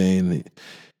know what I'm saying?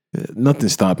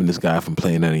 Nothing's stopping this guy from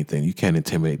playing anything. You can't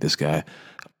intimidate this guy.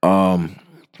 Um,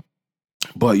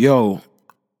 but yo,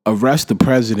 "Arrest the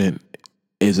President"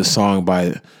 is a song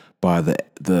by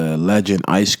the legend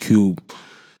Ice Cube.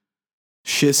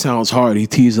 Shit sounds hard. He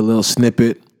teased a little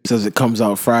snippet. Says it comes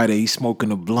out Friday. He's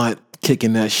smoking a blunt,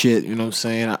 kicking that shit. You know what I'm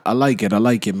saying? I like it. I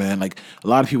like it, man. Like a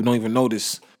lot of people don't even know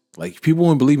this. Like people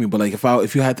wouldn't believe me, but like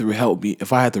if you had to help me,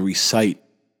 if I had to recite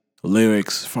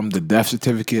lyrics from the Death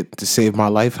Certificate to save my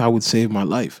life, I would save my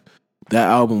life. That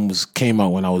album came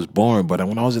out when I was born, but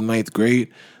when I was in ninth grade,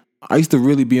 I used to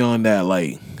really be on that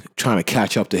like trying to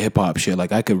catch up to hip hop shit.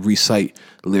 Like I could recite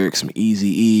lyrics from Easy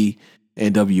E,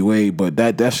 NWA, but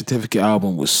that Death Certificate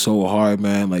album was so hard,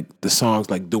 man. Like the songs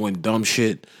like Doing Dumb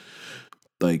Shit,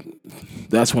 like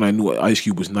that's when I knew Ice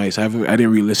Cube was nice. I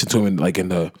didn't really listen to him in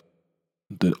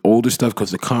the older stuff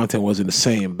because the content wasn't the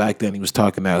same. Back then he was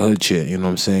talking that hood shit, you know what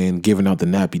I'm saying? Giving out the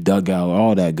nappy dugout,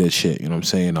 all that good shit, you know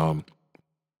what I'm saying?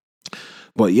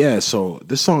 But yeah, so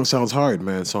this song sounds hard,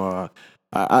 man. So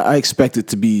I expect it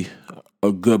to be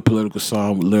a good political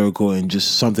song, lyrical, and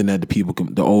just something that the people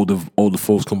can, the older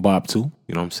folks can bop to.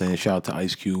 You know what I'm saying? Shout out to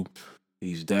Ice Cube.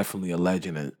 He's definitely a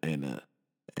legend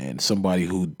and somebody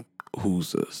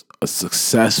who's a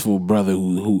successful brother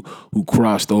who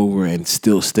crossed over and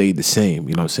still stayed the same.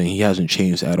 You know what I'm saying? He hasn't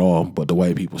changed at all, but the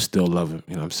white people still love him.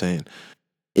 You know what I'm saying?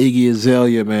 Iggy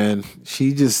Azalea, man,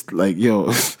 she just like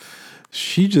yo.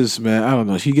 She just, man, I don't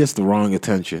know. She gets the wrong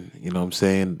attention. You know what I'm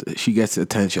saying? She gets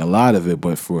attention, a lot of it,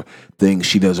 but for things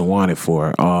she doesn't want it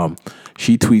for.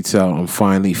 She tweets out, "I'm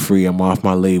finally free. I'm off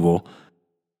my label."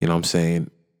 You know what I'm saying?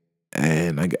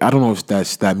 And I don't know if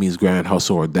that means Grand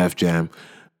Hustle or Def Jam,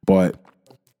 but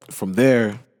from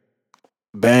there,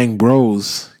 Bang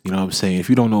Bros. You know what I'm saying? If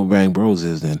you don't know what Bang Bros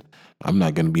is, then I'm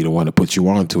not gonna be the one to put you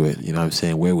onto it. You know what I'm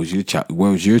saying? Where was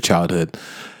your childhood?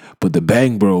 But the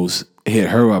Bang Bros hit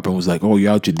her up and was like, "Oh, you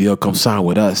out your deal? Come sign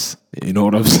with us." You know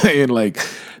what I'm saying? Like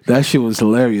that shit was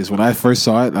hilarious. When I first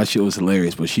saw it, that shit was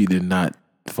hilarious. But she did not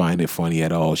find it funny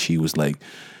at all. She was like,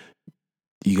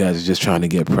 "You guys are just trying to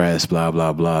get press, blah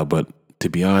blah blah." But to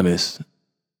be honest,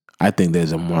 I think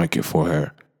there's a market for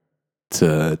her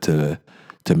to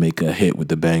make a hit with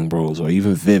the Bang Bros or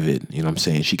even Vivid. You know what I'm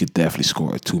saying? She could definitely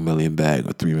score a 2 million bag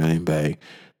or 3 million bag.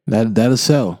 That'll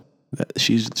sell.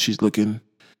 She's looking.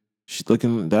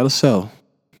 That'll sell.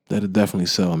 That'll definitely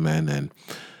sell, man. And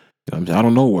you know, I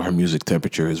don't know what her music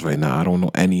temperature is right now. I don't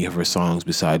know any of her songs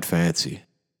beside Fancy.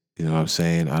 You know what I'm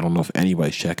saying? I don't know if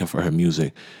anybody's checking for her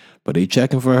music, but they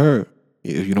checking for her.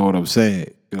 If you know what I'm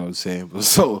saying. You know what I'm saying?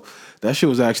 So that shit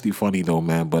was actually funny though,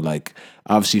 man. But like,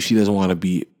 obviously, if she doesn't want to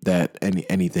be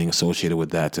anything associated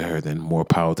with that to her, then more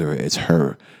power to her. It's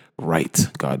her right.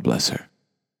 God bless her.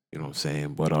 You know what I'm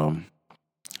saying? But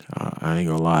I ain't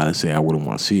gonna lie and say I wouldn't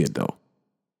want to see it though.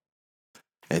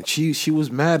 And she was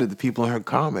mad at the people in her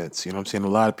comments. You know what I'm saying? A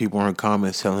lot of people in her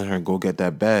comments telling her go get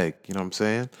that bag. You know what I'm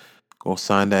saying? Go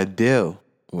sign that deal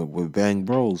with Bang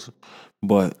Bros.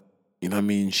 But you know what I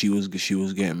mean? She was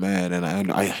getting mad, and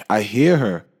I hear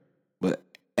her. But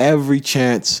every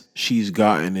chance she's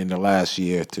gotten in the last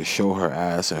year to show her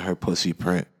ass and her pussy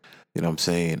print, you know what I'm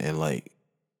saying, and like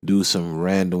do some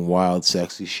random wild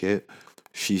sexy shit,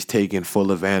 she's taking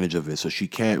full advantage of it. So she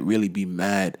can't really be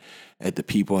mad at the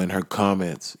people in her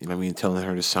comments, you know what I mean, telling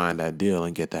her to sign that deal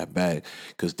and get that bag.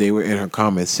 Because they were in her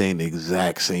comments saying the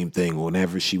exact same thing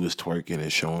whenever she was twerking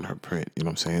and showing her print. You know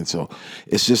what I'm saying? So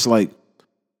it's just like,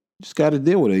 just got to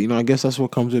deal with it. You know, I guess that's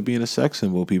what comes with being a sex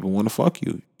symbol. People want to fuck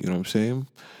you. You know what I'm saying?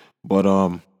 But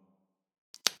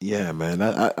yeah, man,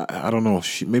 I don't know.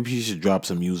 Maybe she should drop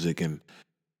some music and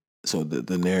so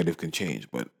the narrative can change.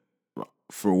 But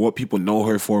for what people know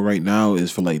her for right now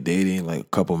is for like dating like a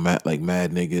couple mad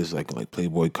niggas like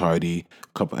Playboy Cardi, a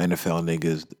couple NFL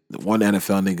niggas. One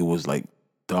NFL nigga was like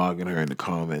dogging her in the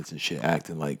comments and shit,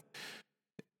 acting like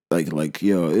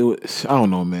yo, it was, I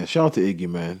don't know, man. Shout out to Iggy,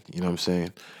 man. You know what I'm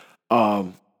saying?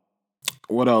 Um,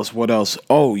 What else? What else?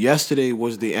 Oh, yesterday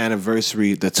was the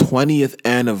anniversary, the 20th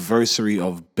anniversary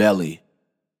of Belly.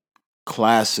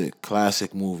 Classic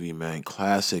movie, man.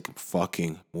 Classic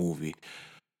fucking movie.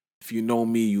 If you know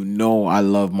me, you know I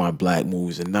love my black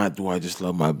movies, and not do I just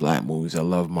love my black movies. I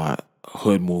love my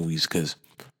hood movies because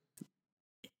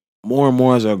more and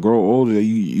more as I grow older,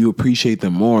 you appreciate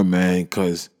them more, man.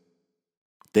 Because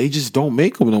they just don't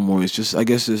make them no more. It's just I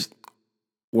guess it's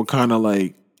what kind of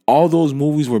like all those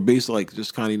movies were based like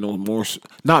just kind of more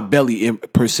not Belly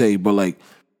per se, but like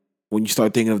when you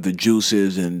start thinking of the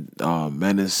Juices and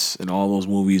Menace and all those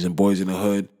movies and Boys in the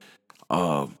Hood,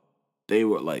 um, they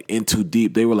were like in too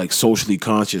deep. They were like socially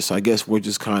conscious. So I guess we're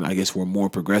just kind of, I guess we're more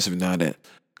progressive now that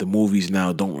the movies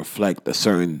now don't reflect a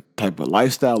certain type of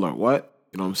lifestyle or what.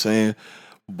 You know what I'm saying?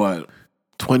 But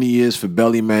 20 years for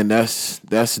Belly, man, that's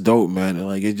dope, man. And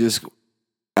like it just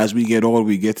as we get older,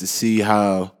 we get to see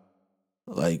how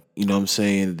like, you know what I'm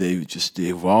saying, they just the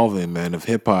evolving, man, of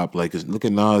hip hop. Like, 'cause look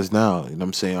at Nas now. You know what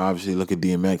I'm saying? Obviously, look at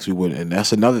DMX. We would, and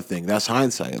that's another thing. That's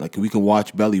hindsight. Like, we can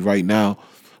watch Belly right now.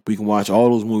 We can watch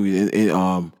all those movies.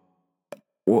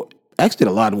 Well, X did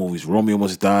a lot of movies. Romeo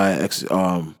Must Die.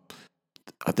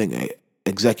 I think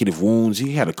Executive Wounds.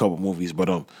 He had a couple movies, but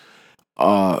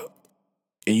uh,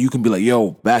 and you can be like,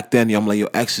 yo, back then, I'm like, yo,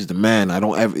 X is the man. I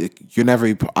don't ever, you're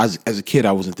never, as a kid,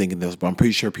 I wasn't thinking this, but I'm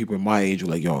pretty sure people in my age were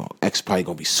like, yo, X probably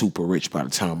gonna be super rich by the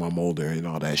time I'm older and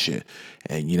all that shit.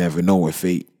 And you never know where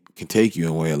fate can take you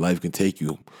and where life can take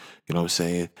you. You know what I'm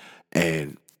saying?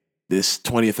 And this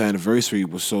 20th anniversary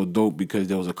was so dope because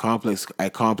there was at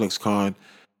Complex Con,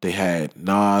 they had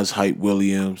Nas, Hype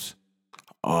Williams,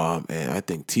 and I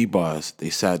think T-Boz,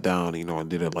 they sat down, and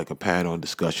did like a panel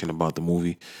discussion about the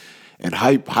movie. And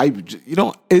hype.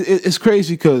 It's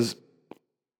crazy because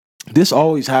this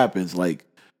always happens. Like,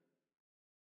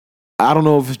 I don't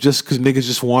know if it's just because niggas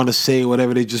just want to say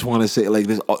whatever they just want to say. Like,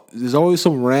 there's always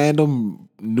some random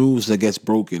news that gets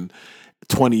broken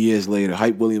 20 years later.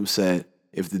 Hype Williams said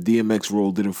if the DMX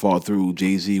role didn't fall through,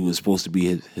 Jay-Z was supposed to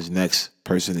be his next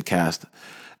person to cast.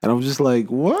 And I'm just like,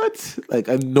 what? Like,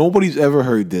 nobody's ever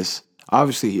heard this.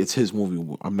 Obviously, it's his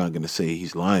movie. I'm not going to say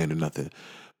he's lying or nothing.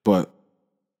 But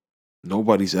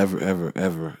nobody's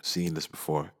ever seen this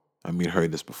before. I mean,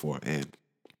 heard this before. And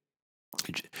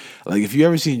like, if you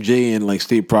ever seen Jay in like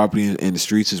State Property and the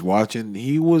Streets is watching,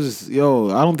 he was I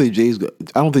don't think Jay's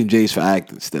for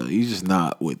acting. Still, he's just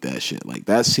not with that shit. Like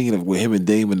that scene of with him and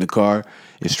Dame in the car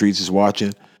and Streets is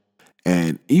watching,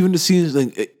 and even the scenes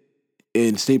like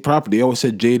in State Property, they always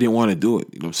said Jay didn't want to do it.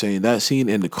 You know what I'm saying? That scene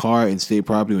in the car in State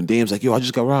Property when Dame's like, yo, I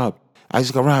just got robbed.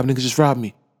 Niggas just robbed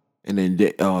me. And then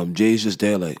Jay's just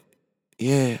there like,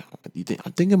 yeah,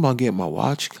 I'm thinking about getting my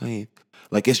watch clean.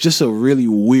 Like it's just a really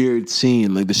weird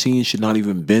scene. Like the scene should not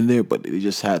even been there, but they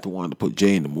just had to want to put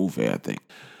Jay in the movie. I think,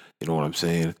 you know what I'm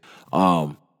saying.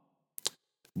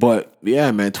 But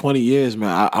yeah, man, 20 years,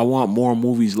 man. I want more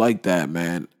movies like that,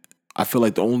 man. I feel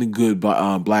like the only good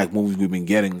black movies we've been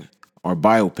getting are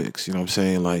biopics. You know what I'm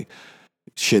saying? Like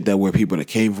shit that where people that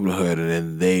came from the hood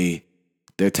and then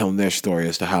they're telling their story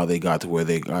as to how they got to where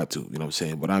they got to. You know what I'm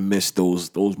saying? But I miss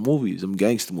those movies, them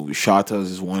gangster movies. Shatas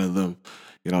is one of them.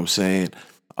 You know what I'm saying?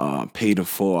 Paid in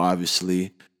Full,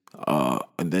 obviously.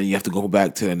 And then you have to go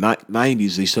back to the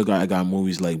 90s. They still got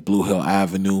movies like Blue Hill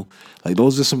Avenue. Like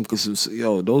those are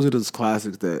those are those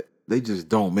classics that they just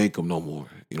don't make them no more.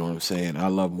 You know what I'm saying? I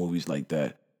love movies like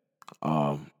that.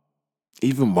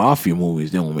 Even mafia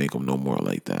movies, they don't make them no more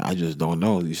like that. I just don't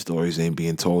know. These stories ain't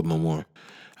being told no more.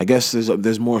 I guess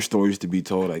there's more stories to be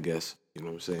told, I guess. You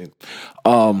know what I'm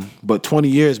saying? But 20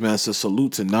 years, man, so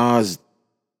salute to Nas,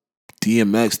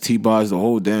 DMX, T-Boz, the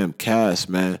whole damn cast,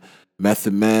 man.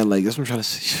 Method Man, like that's what I'm trying to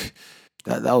say.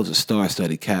 That was a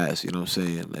star-studded cast, you know what I'm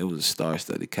saying? It was a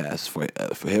star-studded cast for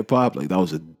hip hop. Like that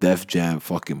was a Def Jam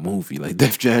fucking movie. Like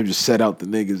Def Jam just set out the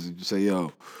niggas and just say,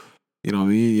 yo, you know what I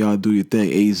mean? Y'all do your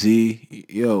thing. AZ,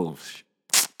 yo,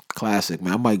 classic,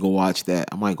 man. I might go watch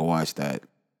that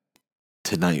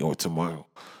tonight or tomorrow.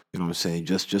 You know what I'm saying?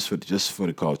 Just for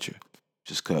the culture.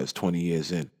 Just cause 20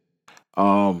 years in.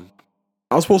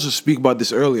 I was supposed to speak about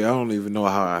this earlier. I don't even know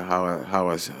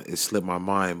it slipped my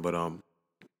mind, but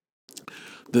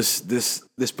this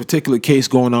particular case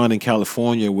going on in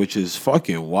California, which is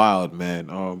fucking wild,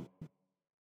 man.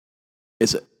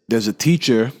 There's a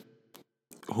teacher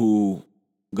who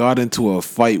got into a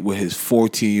fight with his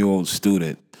 14-year-old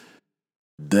student.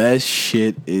 That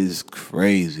shit is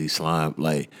crazy, Slime.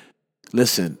 Like,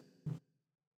 listen,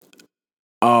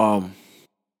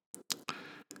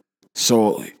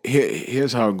 so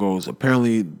here's how it goes.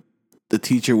 Apparently, the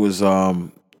teacher was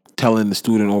telling the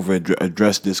student over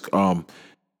address this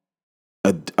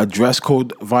a dress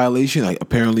code violation. Like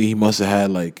apparently he must have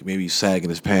had like maybe sag in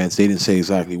his pants. They didn't say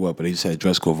exactly what, but they just said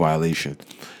dress code violation.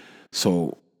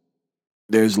 So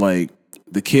there's like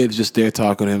the kid's just there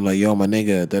talking to him like, "Yo, my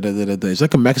nigga, da da da da da." It's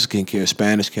like a Mexican kid, a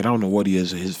Spanish kid. I don't know what he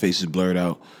is. His face is blurred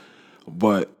out,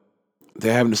 but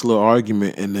they're having this little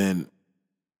argument, and then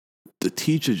the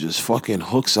teacher just fucking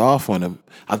hooks off on him.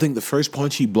 I think the first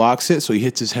punch he blocks it, so he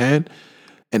hits his hand,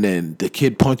 and then the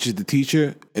kid punches the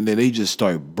teacher, and then they just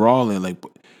start brawling. Like,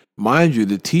 mind you,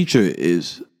 the teacher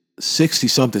is 60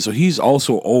 something, so he's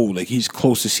also old. Like, he's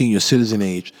close to senior citizen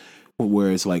age,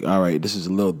 where it's like, all right, this is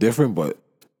a little different, but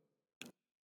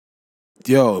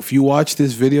yo, if you watch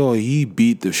this video, he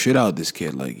beat the shit out of this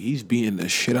kid. Like, he's beating the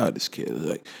shit out of this kid.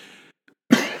 Like,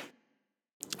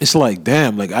 it's like,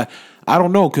 damn, like I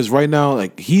don't know, because right now,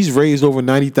 like, he's raised over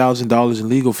 $90,000 in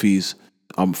legal fees,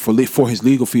 for his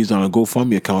legal fees on a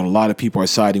GoFundMe account. A lot of people are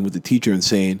siding with the teacher and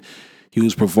saying he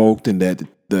was provoked and that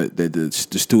the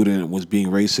student was being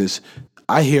racist.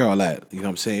 I hear all that, you know what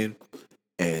I'm saying,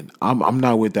 and I'm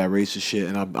not with that racist shit,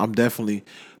 and I'm definitely.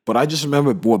 But I just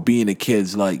remember what being a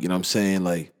kid's like, you know what I'm saying,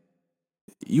 like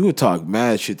you would talk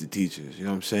mad shit to teachers, you know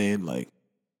what I'm saying, like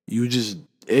you just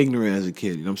ignorant as a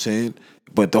kid, you know what I'm saying?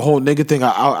 But the whole nigga thing,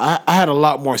 I had a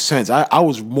lot more sense. I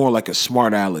was more like a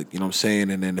smart aleck, you know what I'm saying?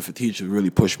 And then if a teacher really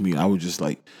pushed me, I would just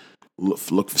like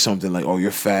look for something like, oh,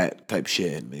 you're fat type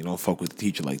shit. And, you know, fuck with the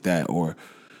teacher like that. Or,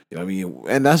 you know what I mean?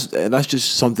 And that's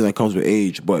just something that comes with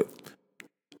age. But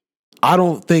I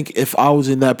don't think if I was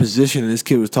in that position and this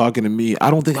kid was talking to me,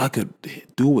 I don't think I could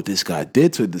do what this guy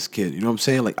did to this kid. You know what I'm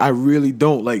saying? Like, I really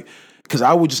don't. Like, because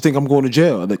I would just think I'm going to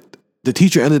jail. Like, the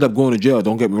teacher ended up going to jail,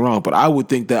 don't get me wrong, but I would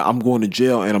think that I'm going to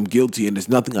jail and I'm guilty and there's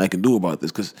nothing I can do about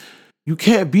this, because you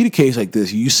can't beat a case like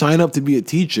this. You sign up to be a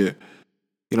teacher,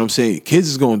 you know what I'm saying? Kids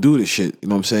is going to do this shit, you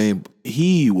know what I'm saying?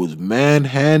 He was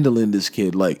manhandling this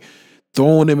kid, like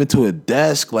throwing him into a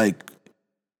desk, like,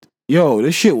 yo,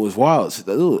 this shit was wild.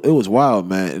 It was wild,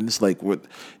 man. And it's like,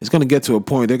 it's going to get to a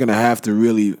point they're going to have to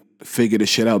really figure this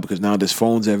shit out, because now there's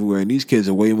phones everywhere and these kids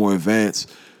are way more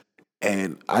advanced.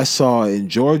 And I saw in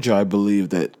Georgia, I believe,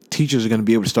 that teachers are going to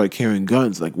be able to start carrying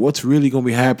guns. Like, what's really going to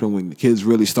be happening when the kids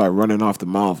really start running off the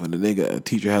mouth and a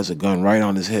teacher has a gun right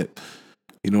on his hip?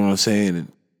 You know what I'm saying?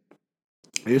 And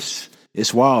it's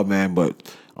wild, man.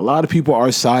 But a lot of people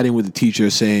are siding with the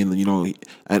teacher, saying, you know,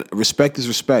 and respect is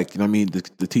respect. You know what I mean?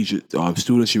 The teacher,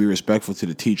 students should be respectful to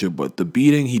the teacher. But the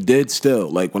beating he did still,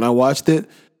 like, when I watched it,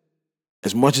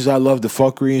 as much as I love the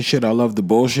fuckery and shit, I love the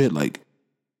bullshit, like,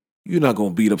 you're not gonna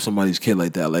beat up somebody's kid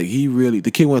like that. Like,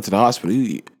 the kid went to the hospital.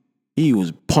 He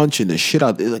was punching the shit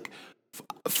out there. Like,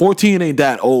 14 ain't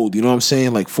that old. You know what I'm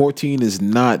saying? Like, 14 is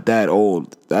not that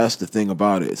old. That's the thing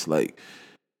about it. It's like,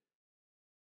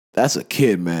 that's a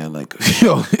kid, man. Like,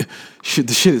 yo, shit,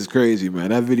 the shit is crazy,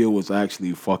 man. That video was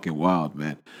actually fucking wild,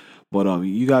 man. But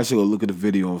you guys should go look at the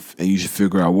video and you should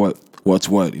figure out what's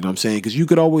what. You know what I'm saying? Because you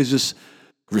could always just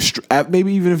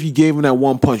maybe even if you gave him that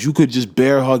one punch, you could just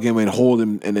bear hug him and hold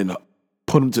him and then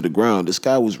put him to the ground. This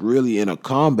guy was really in a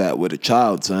combat with a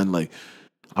child, son. Like,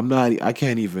 I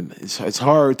can't even, it's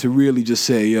hard to really just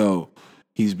say, yo,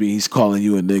 he's calling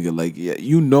you a nigga. Like, yeah,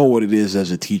 you know what it is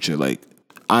as a teacher. Like,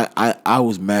 I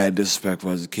was mad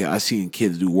disrespectful as a kid. I seen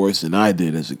kids do worse than I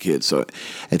did as a kid. So,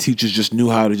 and teachers just knew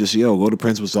how to just, yo, go to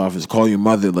principal's office, call your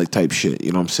mother, like, type shit.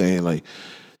 You know what I'm saying? Like,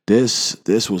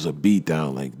 This was a beat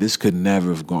down. Like, this could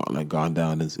never have gone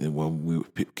down when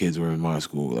kids were in my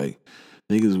school. Like,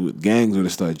 gangs would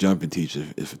have started jumping teachers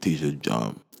if a teacher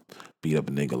beat up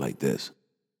a nigga like this.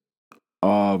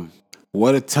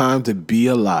 What a time to be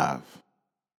alive.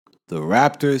 The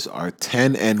Raptors are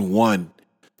 10-1.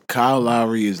 Kyle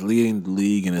Lowry is leading the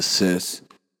league in assists.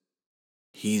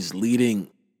 He's the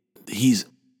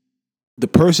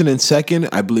person in second,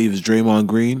 I believe, is Draymond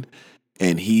Green.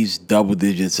 And he's double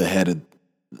digits ahead of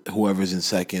whoever's in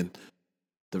second.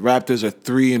 The Raptors are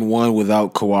 3-1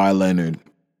 without Kawhi Leonard.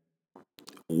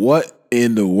 What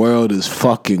in the world is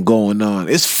fucking going on?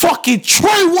 It's fucking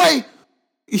Treyway!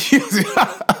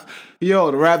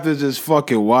 Yo, the Raptors is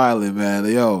fucking wilding, man.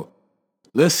 Yo,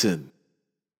 listen.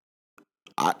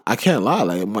 I can't lie.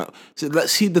 Like,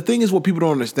 see, the thing is, what people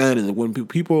don't understand is that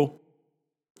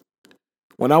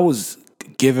when I was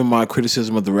giving my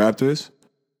criticism of the Raptors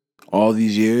all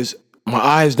these years, my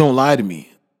eyes don't lie to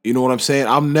me. You know what I'm saying?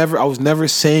 I was never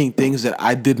saying things that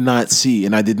I did not see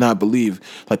and I did not believe.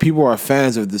 Like, people are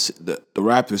fans of the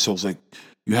Raptors, so it's like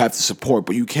you have to support,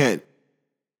 but you can't.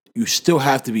 You still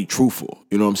have to be truthful.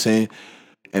 You know what I'm saying?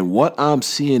 And what I'm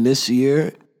seeing this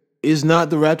year is not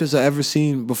the Raptors I ever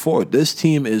seen before. This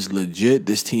team is legit.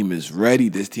 This team is ready.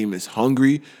 This team is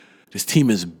hungry. This team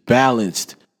is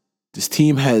balanced. This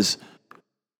team has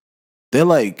they're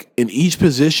like in each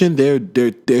position, they're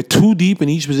too deep in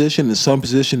each position. In some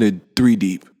position, they're 3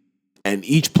 deep, and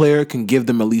each player can give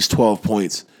them at least 12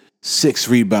 points, 6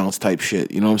 rebounds type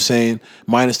shit. You know what I'm saying?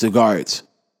 Minus the guards.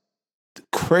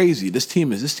 Crazy. This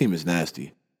team is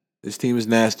nasty. This team is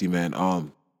nasty, man.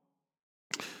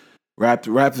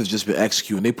 Raptors just been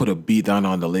executing. They put a beat down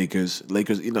on the Lakers.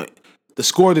 Lakers, the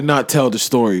score did not tell the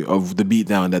story of the beat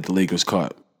down that the Lakers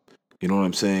caught. You know what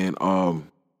I'm saying?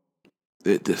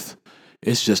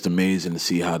 It's just amazing to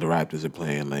see how the Raptors are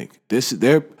playing. Like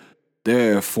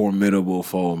they're a formidable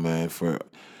foe, man. For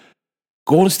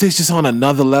Golden State's just on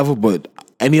another level, but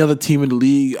any other team in the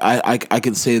league, I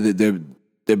can say that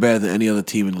they're better than any other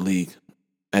team in the league.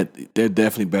 They're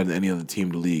definitely better than any other team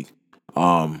in the league.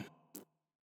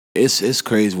 It's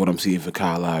crazy what I'm seeing for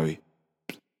Kyle Lowry.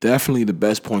 Definitely the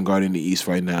best point guard in the East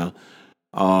right now.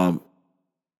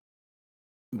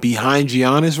 Behind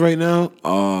Giannis right now.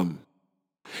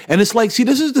 And it's like, see,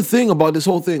 this is the thing about this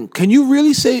whole thing. Can you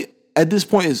really say at this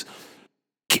point is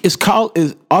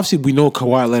obviously we know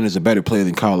Kawhi Leonard is a better player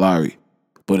than Kyle Lowry,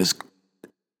 but is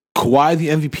Kawhi the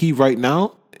MVP right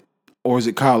now, or is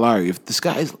it Kyle Lowry? If this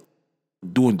guy is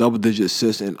doing double-digit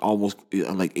assists and almost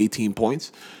like 18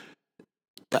 points,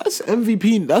 that's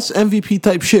MVP. That's MVP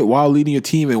type shit. While leading your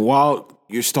team and while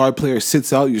your star player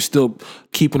sits out, you're still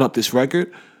keeping up this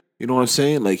record. You know what I'm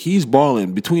saying? Like he's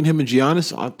balling. Between him and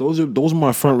Giannis, those are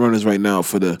my front runners right now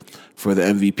for the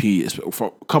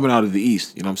MVP coming out of the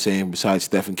East. You know what I'm saying? Besides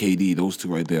Steph and KD, those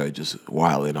two right there are just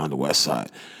wilding on the West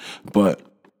side. But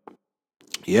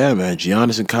yeah, man,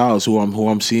 Giannis and Kyle is who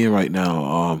I'm seeing right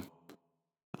now.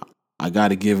 I got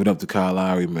to give it up to Kyle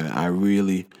Lowry, man. I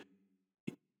really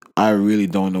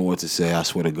don't know what to say. I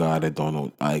swear to God, I don't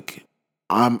know. Like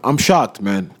I'm shocked,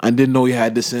 man. I didn't know he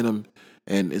had this in him.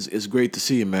 And it's great to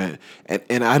see him, man.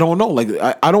 And I don't know, like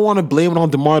I don't want to blame it on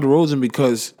DeMar DeRozan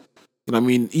because, I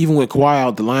mean, even with Kawhi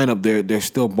out the lineup, they're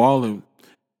still balling.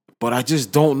 But I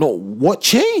just don't know what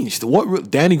changed.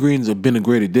 Danny Green's been a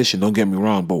great addition. Don't get me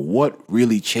wrong, but what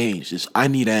really changed? I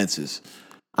need answers.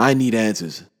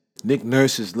 Nick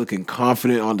Nurse is looking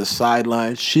confident on the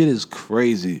sideline. Shit is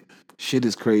crazy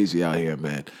out here,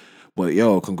 man. But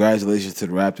yo, congratulations to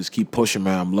the Raptors. Keep pushing,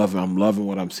 man. I'm loving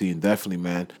what I'm seeing. Definitely,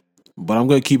 man. But I'm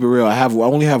gonna keep it real. I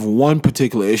only have one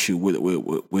particular issue with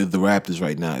the Raptors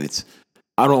right now.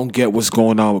 I don't get what's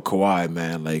going on with Kawhi,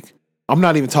 man. Like I'm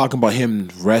not even talking about him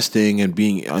resting and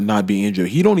not being injured.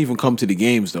 He don't even come to the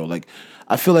games though. Like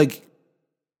I feel like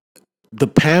the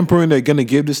pampering they're gonna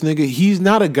give this nigga, he's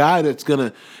not a guy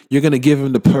you're gonna give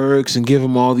him the perks and give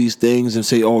him all these things and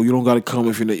say, oh, you don't gotta come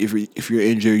if you're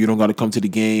injured. You don't gotta come to the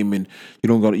game and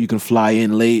you can fly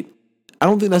in late. I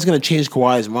don't think that's going to change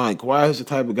Kawhi's mind. Kawhi is the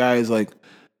type of guy who's like,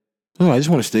 oh, I just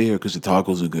want to stay here because the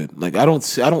tacos are good. Like, I don't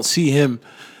see him,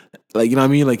 like, you know what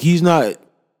I mean? Like, he's not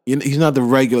the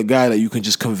regular guy that you can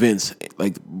just convince,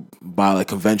 like, by, like,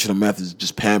 conventional methods,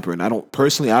 just pampering. I don't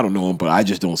know him, but I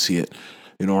just don't see it.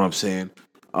 You know what I'm saying?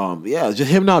 Yeah,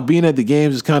 just him not being at the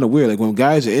games is kind of weird. Like, when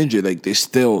guys are injured, like, they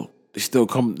still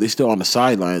on the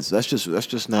sidelines. That's just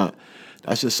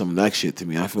some next shit to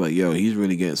me. I feel like, yo, he's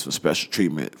really getting some special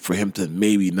treatment. For him to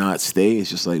maybe not stay,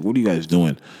 it's just like, what are you guys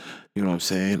doing? You know what I'm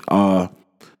saying?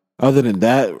 Other than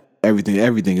that,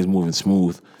 everything is moving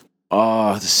smooth.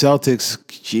 The Celtics,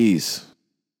 jeez,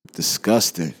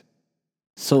 disgusting.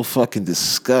 So fucking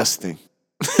disgusting.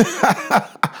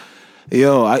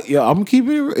 I'm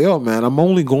keeping it real, man. I'm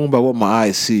only going by what my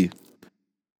eyes see.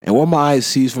 And what my eyes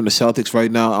see from the Celtics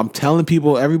right now, I'm telling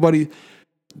people, everybody,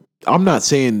 I'm not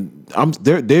saying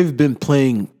they've been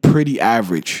playing pretty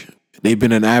average. They've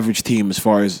been an average team as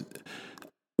far as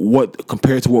what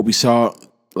compared to what we saw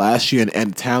last year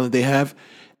and the talent they have.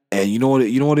 And you know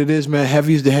what it is, man?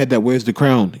 Heavy is the head that wears the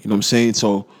crown. You know what I'm saying?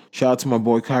 So shout out to my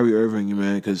boy Kyrie Irving,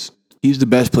 man, because he's the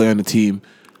best player on the team.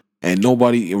 And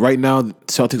nobody right now, the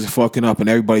Celtics are fucking up and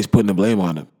everybody's putting the blame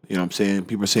on him. You know what I'm saying?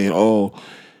 People are saying, oh,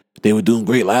 they were doing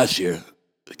great last year.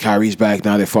 Kyrie's back,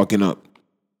 now they're fucking up.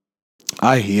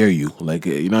 I hear you. Like,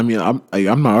 you know what I mean?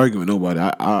 I'm not arguing with nobody.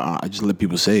 I just let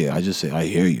people say it. I just say, I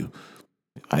hear you.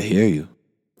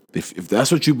 If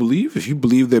that's what you believe, if you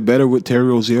believe they're better with Terry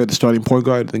Rozier at the starting point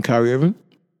guard than Kyrie Irving,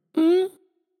 you know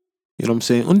what I'm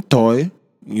saying? Untoy.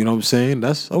 You know what I'm saying?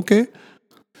 That's okay.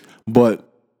 But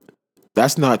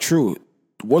that's not true.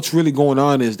 What's really going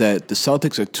on is that the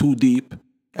Celtics are too deep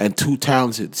and too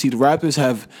talented. See, the Raptors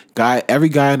have every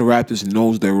guy in the Raptors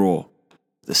knows their role.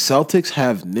 The Celtics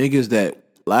have niggas that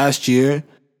last year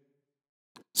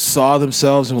saw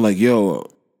themselves and were like, yo,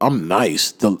 I'm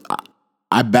nice.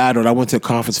 I battled. I went to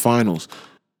conference finals.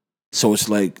 So it's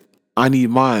like, I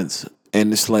need mines.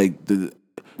 And it's like,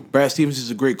 Brad Stevens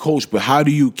is a great coach, but how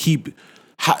do you keep?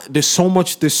 There's so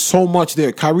much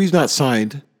there. Kyrie's not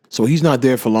signed, so he's not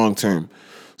there for long term.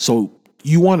 So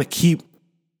you want to keep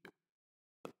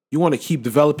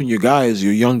developing your guys,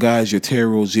 your young guys, your Terry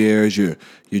Roziers, your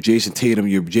Jason Tatum,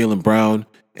 your Jaylen Brown,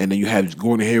 and then you have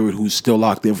Gordon Hayward, who's still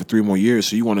locked in for 3 more years.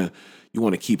 So you want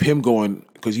to keep him going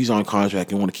because he's on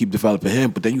contract and want to keep developing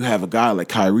him. But then you have a guy like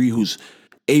Kyrie who's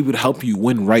able to help you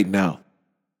win right now.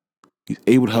 He's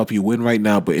able to help you win right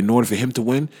now, but in order for him to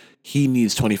win, he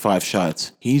needs 25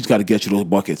 shots. He's got to get you those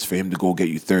buckets for him to go get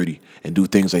you 30 and do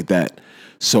things like that.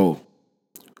 So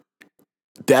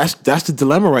that's the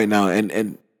dilemma right now.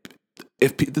 And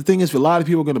if the thing is, a lot of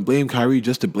people are going to blame Kyrie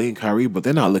just to blame Kyrie, but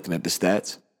they're not looking at the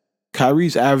stats.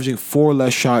 Kyrie's averaging 4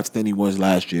 less shots than he was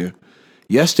last year.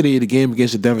 Yesterday, the game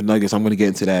against the Denver Nuggets, I'm going to get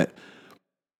into that.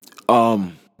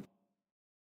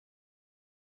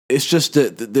 It's just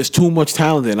that there's too much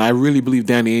talent there, and I really believe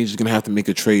Danny Ainge is going to have to make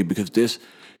a trade because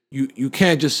you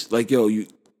can't just you're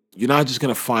not just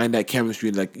going to find that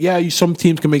chemistry. Like, yeah, some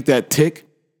teams can make that tick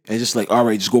and just all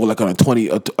right, just go like on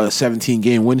a 17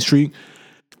 game win streak.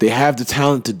 They have the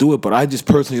talent to do it, but I just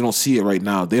personally don't see it right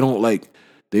now. They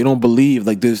don't believe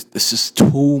there's just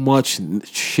too much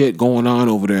shit going on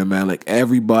over there, man. Like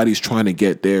everybody's trying to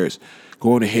get theirs.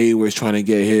 Gordon Hayward's trying to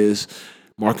get his.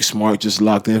 Marcus Smart just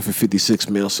locked in for $56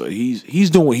 million, so he's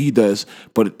doing what he does.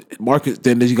 But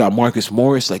then you got Marcus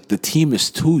Morris. Like the team is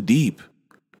too deep.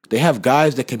 They have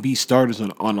guys that can be starters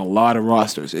on a lot of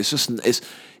rosters.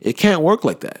 It can't work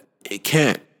like that. It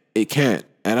can't.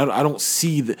 And I don't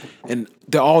see and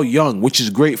they're all young, which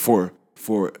is great for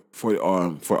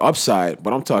upside.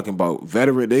 But I'm talking about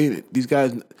veteran. These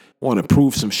guys want to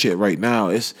prove some shit right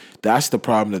now. That's the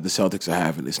problem that the Celtics are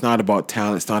having. It's not about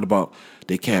talent. It's not about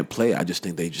they can't play. I just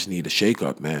think they just need a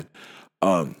shakeup, man.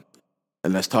 And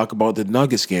let's talk about the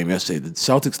Nuggets game yesterday. The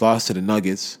Celtics lost to the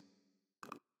Nuggets.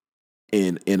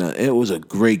 It was a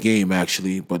great game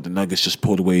actually, but the Nuggets just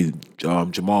pulled away.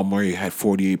 Jamal Murray had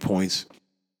 48 points.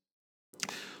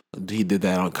 He did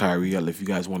that on Kyrie. If you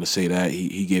guys want to say that,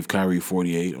 he gave Kyrie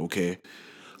 48. Okay.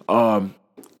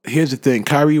 Here's the thing.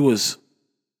 Kyrie was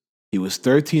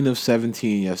 13 of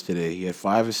 17 yesterday. He had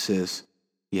 5 assists.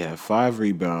 He had 5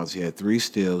 rebounds. He had 3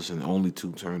 steals and only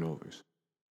 2 turnovers.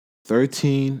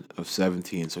 13 of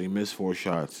 17. So he missed 4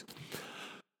 shots.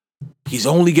 He's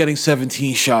only getting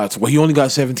 17 shots. Well, he only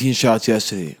got 17 shots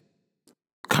yesterday.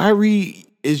 Kyrie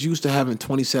is used to having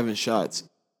 27 shots.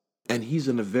 And he's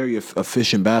in a very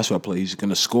efficient basketball player. He's going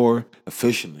to score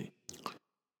efficiently.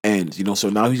 And, so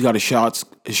now he's got his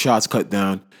shots cut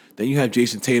down. Then you have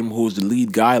Jason Tatum, who was the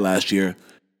lead guy last year.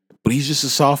 But he's just a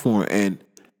sophomore. And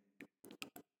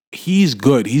he's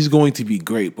good. He's going to be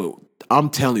great. But I'm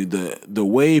telling you, the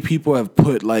way people have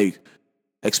put,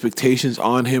 expectations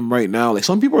on him right now,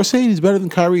 some people are saying he's better than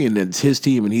Kyrie, and it's his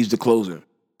team, and he's the closer.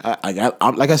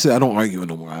 I'm like I said, I don't argue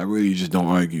no more. I really just don't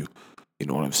argue. You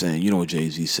know what I'm saying? You know what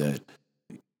Jay-Z said.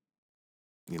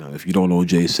 If you don't know what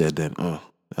Jay said, then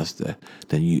that's that.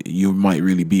 Then you might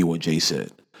really be what Jay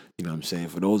said. You know what I'm saying?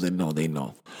 For those that know, they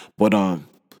know. But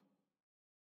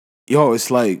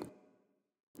it's like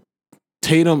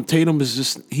Tatum is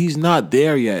just he's not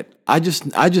there yet. I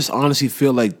just honestly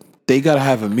feel like they gotta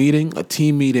have a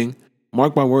team meeting.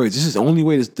 Mark my words, this is the only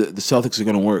way the Celtics are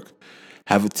gonna work.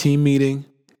 Have a team meeting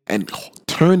and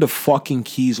turn the fucking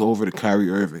keys over to Kyrie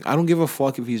Irving. I don't give a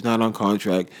fuck if he's not on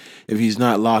contract, if he's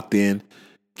not locked in.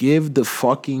 Give the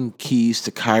fucking keys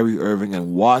to Kyrie Irving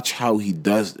and watch how he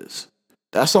does this.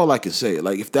 That's all I can say.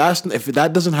 If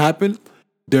that doesn't happen,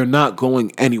 they're not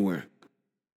going anywhere.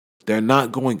 They're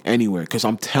not going anywhere. Because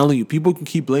I'm telling you, people can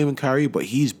keep blaming Kyrie, but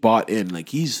he's bought in.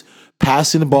 He's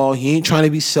passing the ball. He ain't trying to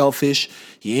be selfish.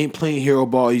 He ain't playing hero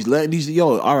ball. He's letting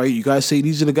all right, you guys say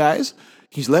these are the guys?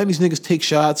 He's letting these niggas take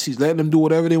shots. He's letting them do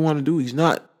whatever they want to do. He's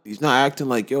not acting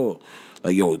like,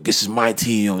 this is my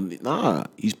team. Nah,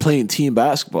 he's playing team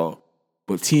basketball.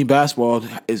 But team basketball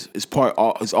is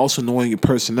also knowing your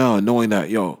personnel and knowing that,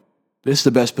 this is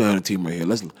the best player on the team right here.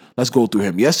 Let's go through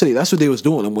him. Yesterday, that's what they was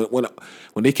doing. And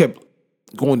when they kept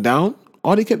going down,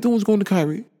 all they kept doing was going to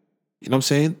Kyrie. You know what I'm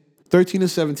saying? 13 and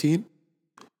 17.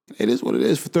 It is what it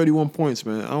is for 31 points,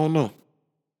 man. I don't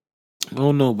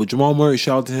know. But Jamal Murray,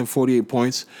 shout out to him, 48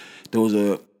 points. There was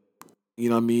he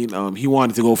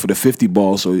wanted to go for the 50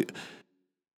 ball, so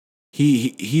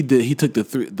he took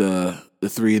the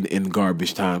three in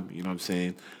garbage time. You know what I'm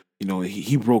saying?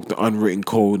 He broke the unwritten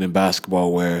code in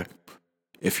basketball where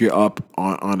if you're up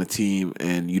on a team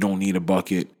and you don't need a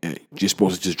bucket, you're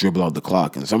supposed to just dribble out the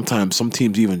clock. And sometimes some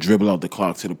teams even dribble out the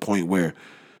clock to the point where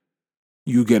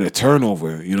you get a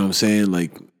turnover. You know what I'm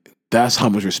saying? That's how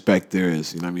much respect there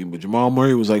is. You know what I mean? But Jamal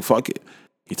Murray was like, fuck it.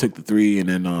 He took the three, and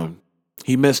then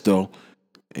he missed though.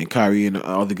 And Kyrie and the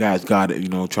other guys got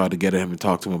it. Tried to get at him and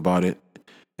talk to him about it.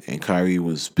 And Kyrie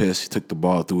was pissed. He took the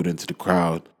ball, threw it into the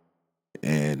crowd,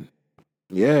 and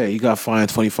yeah, he got fined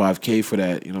 $25K for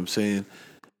that. You know what I'm saying?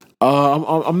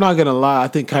 I'm not gonna lie. I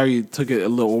think Kyrie took it a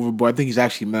little overboard. I think he's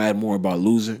actually mad more about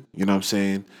losing. You know what I'm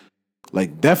saying?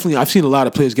 Like, definitely, I've seen a lot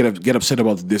of players get upset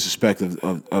about the disrespect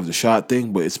of the shot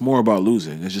thing, but it's more about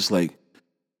losing. It's just like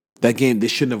that game. They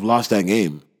shouldn't have lost that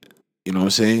game. You know what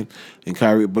I'm saying? And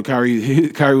Kyrie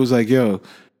was like, "Yo,"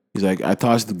 he's like, I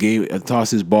tossed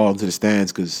his ball into the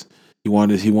stands because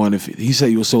he said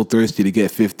he was so thirsty to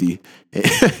get 50.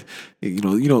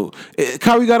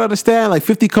 Kyrie got to understand, like,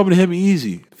 50 coming to him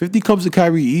easy. 50 comes to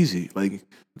Kyrie easy. Like,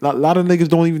 a lot of niggas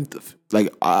don't even,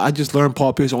 like, I just learned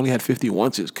Paul Pierce only had 50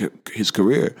 once his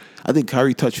career. I think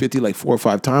Kyrie touched 50 like 4 or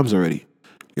 5 times already.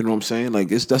 You know what I'm saying? Like,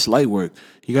 that's light work.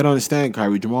 You got to understand,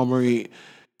 Kyrie. Jamal Murray,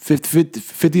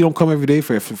 50 don't come every day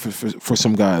for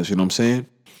some guys. You know what I'm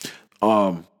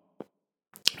saying?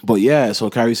 But yeah, so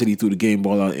Kyrie said he threw the game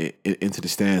ball out into the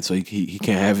stand, so he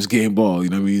can't have his game ball. You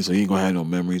know what I mean? So he ain't gonna have no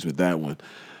memories with that one.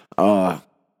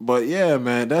 But yeah,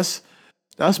 man, that's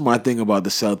my thing about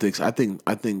the Celtics. I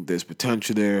think there's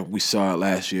potential there. We saw it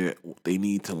last year. They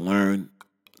need to learn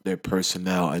their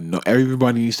personnel and know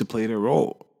everybody needs to play their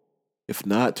role. If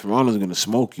not, Toronto's gonna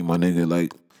smoke you, my nigga.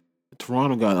 Like,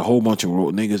 Toronto got a whole bunch of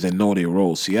niggas that know their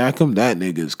role. Siakam, that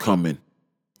nigga's coming.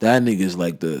 That nigga's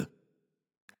like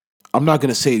I'm not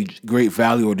gonna say great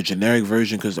value or the generic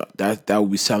version because that would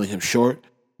be selling him short.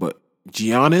 But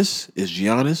Giannis is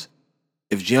Giannis.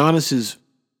 If Giannis is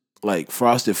like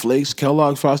Frosted Flakes,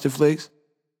 Kellogg's Frosted Flakes,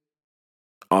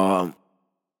 Siakam's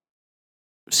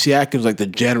like the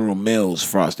General Mills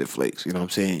Frosted Flakes. You know what I'm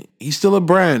saying? He's still a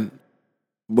brand,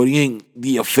 but he ain't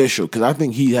the official because I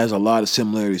think he has a lot of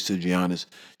similarities to Giannis.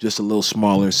 Just a little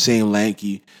smaller, same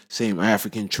lanky, same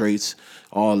African traits,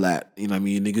 all that. You know what I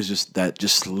mean? Niggas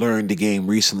just learned the game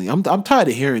recently. I'm tired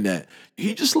of hearing that.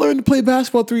 He just learned to play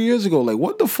basketball 3 years ago. Like,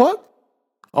 what the fuck?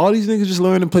 All these niggas just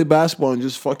learned to play basketball and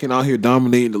just fucking out here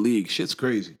dominating the league. Shit's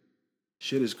crazy.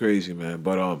 Shit is crazy, man.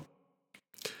 But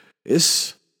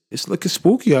it's looking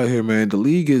spooky out here, man. The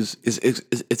league is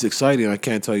it's exciting. I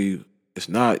can't tell you it's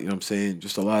not, you know what I'm saying?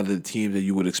 Just a lot of the teams that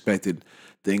you would expected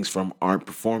things from aren't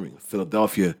performing.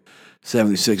 Philadelphia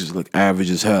 76ers look average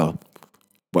as hell.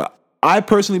 But I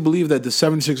personally believe that the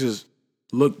 76ers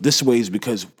look this way is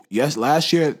because, yes,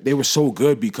 last year they were so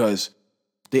good because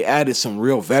they added some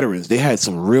real veterans. They had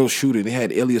some real shooting. They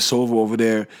had Ilyasova over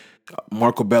there,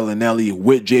 Marco Bellinelli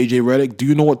with JJ Redick. Do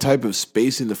you know what type of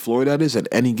spacing the floor that is at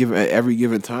every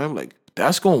given time? Like,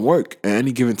 that's gonna work at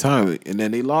any given time. And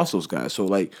then they lost those guys. So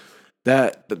like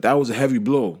that was a heavy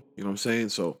blow. You know what I'm saying?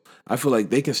 So I feel like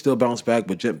they can still bounce back,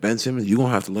 but Ben Simmons, you're gonna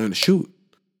have to learn to shoot.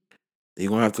 You're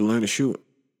gonna have to learn to shoot.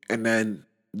 And then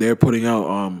they're putting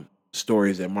out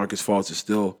stories that Marcus Fultz is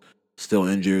still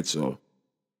injured. So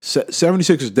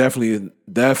 76ers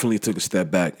definitely took a step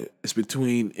back. It's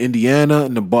between Indiana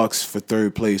and the Bucks for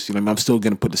third place. You know, I'm still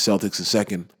gonna put the Celtics in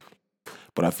second,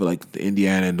 but I feel like the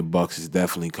Indiana and the Bucks is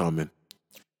definitely coming.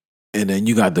 And then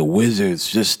you got the Wizards,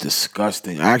 just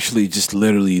disgusting. Actually, just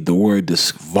literally the word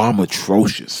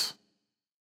vomitrocious.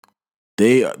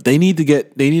 They need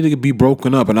to be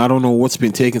broken up, and I don't know what's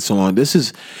been taking so long.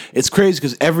 It's crazy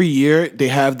because every year they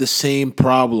have the same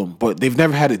problem, but they've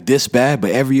never had it this bad.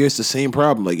 But every year it's the same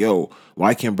problem. Like, yo,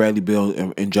 why can't Bradley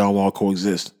Beal and John Wall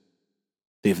coexist?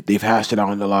 They've hashed it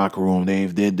out in the locker room. They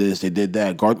did this, they did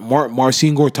that.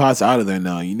 Marcin Gortat's out of there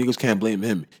now. You niggas can't blame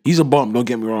him. He's a bum. Don't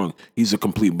get me wrong. He's a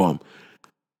complete bum,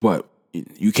 but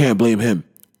you can't blame him.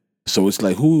 So it's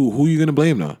like, who you gonna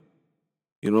blame now?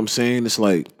 You know what I'm saying? It's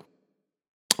like,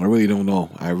 I really don't know.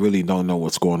 I really don't know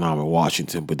what's going on with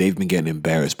Washington, but they've been getting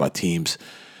embarrassed by teams.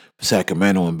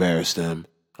 Sacramento embarrassed them,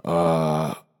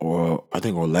 or I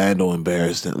think Orlando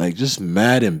embarrassed them. Like, just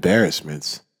mad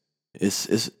embarrassments.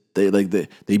 They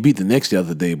beat the Knicks the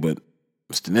other day, but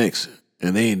it's the Knicks,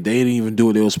 and they didn't even do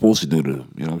what they were supposed to do to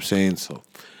them. You know what I'm saying? So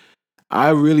I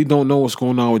really don't know what's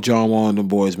going on with John Wall and the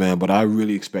boys, man, but I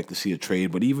really expect to see a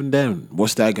trade. But even then,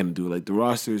 what's that going to do? Like, the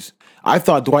rosters, I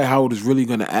thought Dwight Howard was really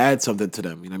going to add something to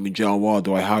them. You know what I mean? John Wall,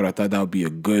 Dwight Howard, I thought that would be a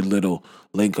good little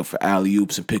link up for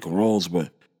alley-oops and pick and rolls,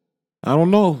 but I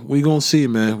don't know. We going to see,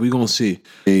 man. We going to see.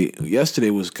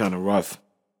 Yesterday was kind of rough.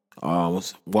 I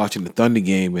was watching the Thunder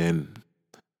game, and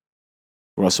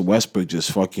Russell Westbrook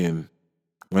just fucking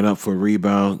went up for a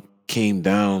rebound, came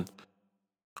down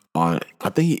on, I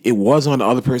think it was on the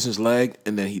other person's leg,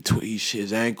 and then he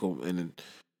his ankle, and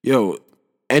then,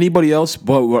 anybody else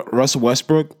but Russell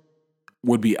Westbrook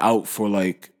would be out for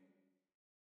like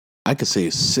I could say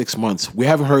 6 months. We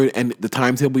haven't heard the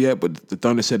timetable yet, but the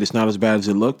Thunder said it's not as bad as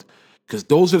it looked. Because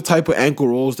those are the type of ankle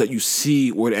rolls that you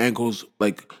see where the ankles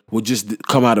like will just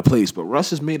come out of place. But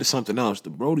Russ is made of something else. The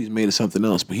Brody's made of something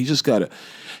else. But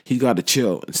he gotta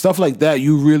chill and stuff like that.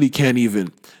 You really can't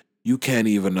even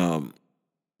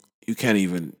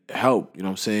help. You know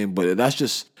what I'm saying? But that's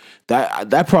just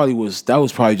that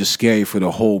was probably just scary for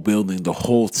the whole building, the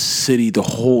whole city, the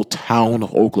whole town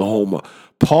of Oklahoma.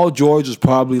 Paul George was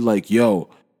probably like, "Yo,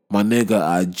 my nigga,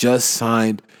 I just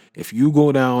signed. If you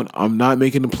go down, I'm not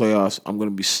making the playoffs. I'm gonna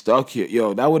be stuck here."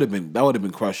 Yo, that would have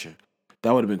been crushing.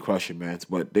 That would have been crushing, man.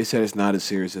 But they said it's not as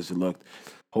serious as it looked.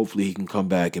 Hopefully he can come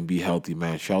back and be healthy,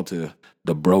 man. Shout out to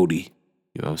the Brody.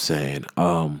 You know what I'm saying?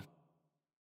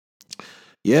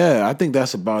 Yeah, I think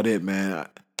that's about it, man.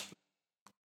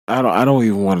 I don't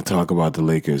even want to talk about the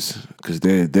Lakers because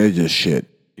they're just shit.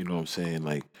 You know what I'm saying?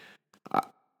 Like,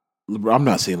 I'm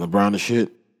not saying LeBron is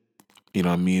shit. You know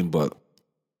what I mean? But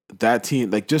that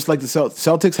team, like just like the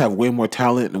Celtics, have way more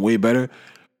talent and way better.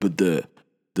 But the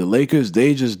Lakers,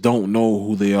 they just don't know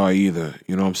who they are either.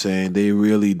 You know what I'm saying? They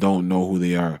really don't know who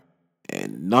they are,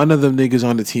 and none of them niggas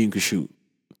on the team can shoot.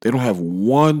 They don't have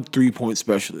one 3-point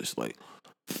specialist. Like,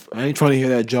 I ain't trying to hear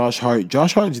that Josh Hart.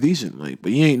 Josh Hart's decent, like,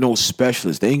 but he ain't no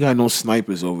specialist. They ain't got no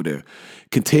snipers over there.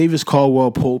 Kentavious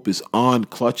Caldwell-Pope is on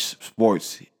Clutch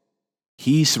Sports.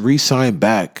 He's re-signed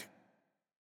back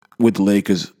with the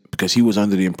Lakers because he was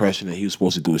under the impression that he was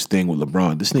supposed to do his thing with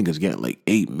LeBron. This nigga's getting like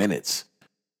 8 minutes.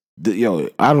 Yo,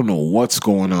 I don't know what's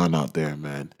going on out there,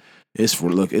 man. It's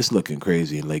looking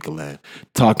crazy in Lakerland.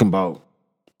 Talking about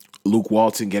Luke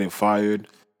Walton getting fired.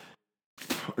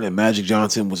 And Magic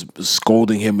Johnson was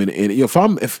scolding him, and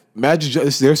if Magic,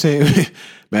 they're saying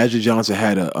Magic Johnson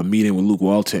had a meeting with Luke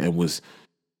Walton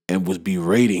and was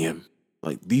berating him.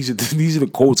 Like these are the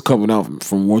quotes coming out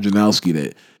from Wojnarowski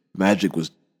that Magic was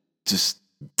just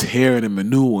tearing him a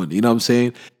new one. You know what I'm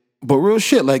saying? But real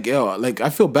shit, like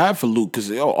I feel bad for Luke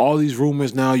because all these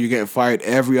rumors now, you're getting fired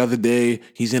every other day.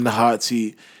 He's in the hot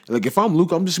seat. Like if I'm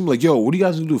Luke, I'm just gonna be like, yo, what are you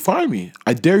guys gonna do? Fire me?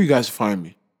 I dare you guys to fire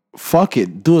me. Fuck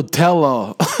it, do a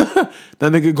tell-all. That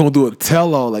nigga gonna do a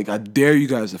tell-all. Like I dare you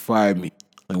guys to fire me.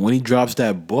 Like when he drops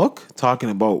that book talking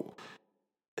about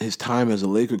his time as a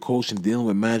Laker coach and dealing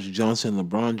with Magic Johnson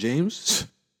and LeBron James,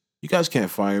 you guys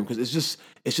can't fire him because it's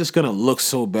just gonna look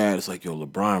so bad. It's like, yo,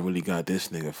 LeBron really got this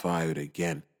nigga fired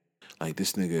again. Like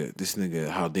this nigga,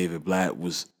 how David Blatt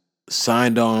was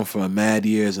signed on for mad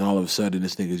years and all of a sudden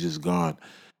this nigga's just gone.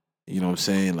 You know what I'm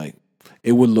saying? Like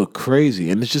it would look crazy,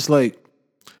 and it's just like,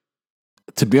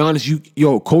 to be honest,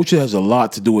 coach has a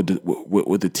lot to do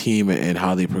with the team and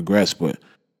how they progress, but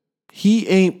he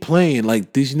ain't playing.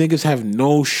 Like these niggas have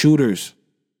no shooters.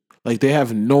 Like they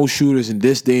have no shooters in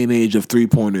this day and age of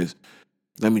 3-pointers.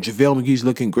 I mean, JaVale McGee's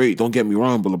looking great. Don't get me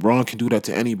wrong, but LeBron can do that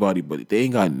to anybody. But they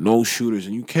ain't got no shooters,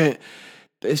 and you can't.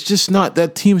 It's just not,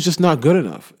 that team's just not good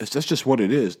enough. That's just what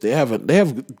it is. They have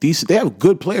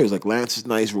good players. Like Lance is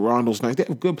nice, Rondo's nice. They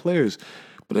have good players,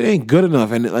 but it ain't good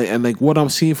enough. And like what I'm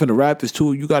seeing from the Raptors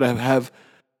too, you gotta have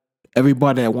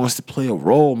everybody that wants to play a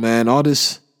role, man. All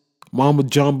this Mamba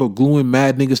Jumbo gluing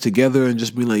mad niggas together and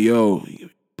just being like, yo,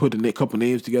 put a couple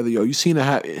names together. Yo, you seen it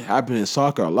happen in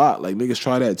soccer a lot. Like niggas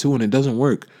try that too and it doesn't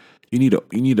work. You need to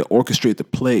orchestrate the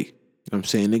play. You know what I'm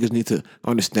saying? Niggas need to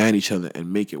understand each other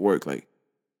and make it work. Like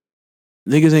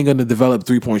niggas ain't gonna develop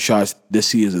 3-point shots this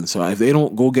season. So if they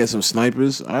don't go get some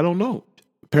snipers, I don't know.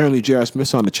 Apparently J.R.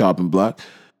 Smith's on the chopping block.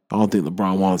 I don't think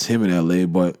LeBron wants him in LA,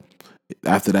 but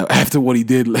after what he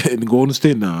did in Golden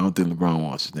State, I don't think LeBron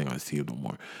wants this thing on his team no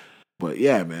more. But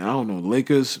yeah, man, I don't know. The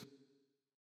Lakers,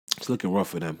 it's looking rough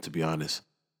for them, to be honest.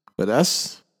 But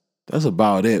that's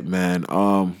about it, man.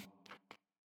 I'm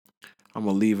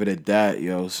gonna leave it at that,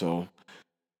 yo. So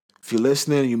if you're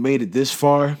listening, you made it this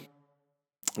far,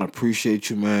 I appreciate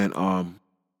you, man.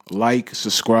 Like,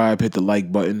 subscribe, hit the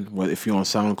like button. If you're on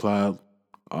SoundCloud,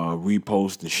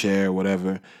 repost and share,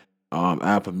 whatever.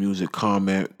 Apple Music,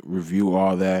 comment, review,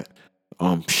 all that.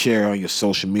 Share on your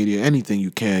social media, anything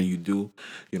you can, you do.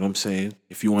 You know what I'm saying?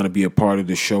 If you want to be a part of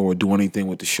the show or do anything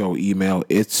with the show, email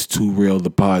it's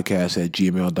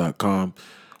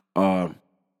toorealthepodcast@gmail.com.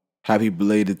 Happy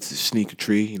belated Sneaker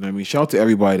Tree. You know what I mean? Shout out to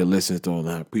everybody that listens to all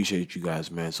that. I appreciate you guys,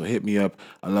 man. So hit me up.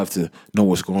 I love to know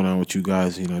what's going on with you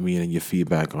guys, you know what I mean, and your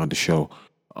feedback on the show.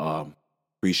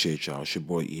 Appreciate y'all. It's your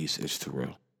boy East. It's Too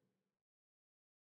Real.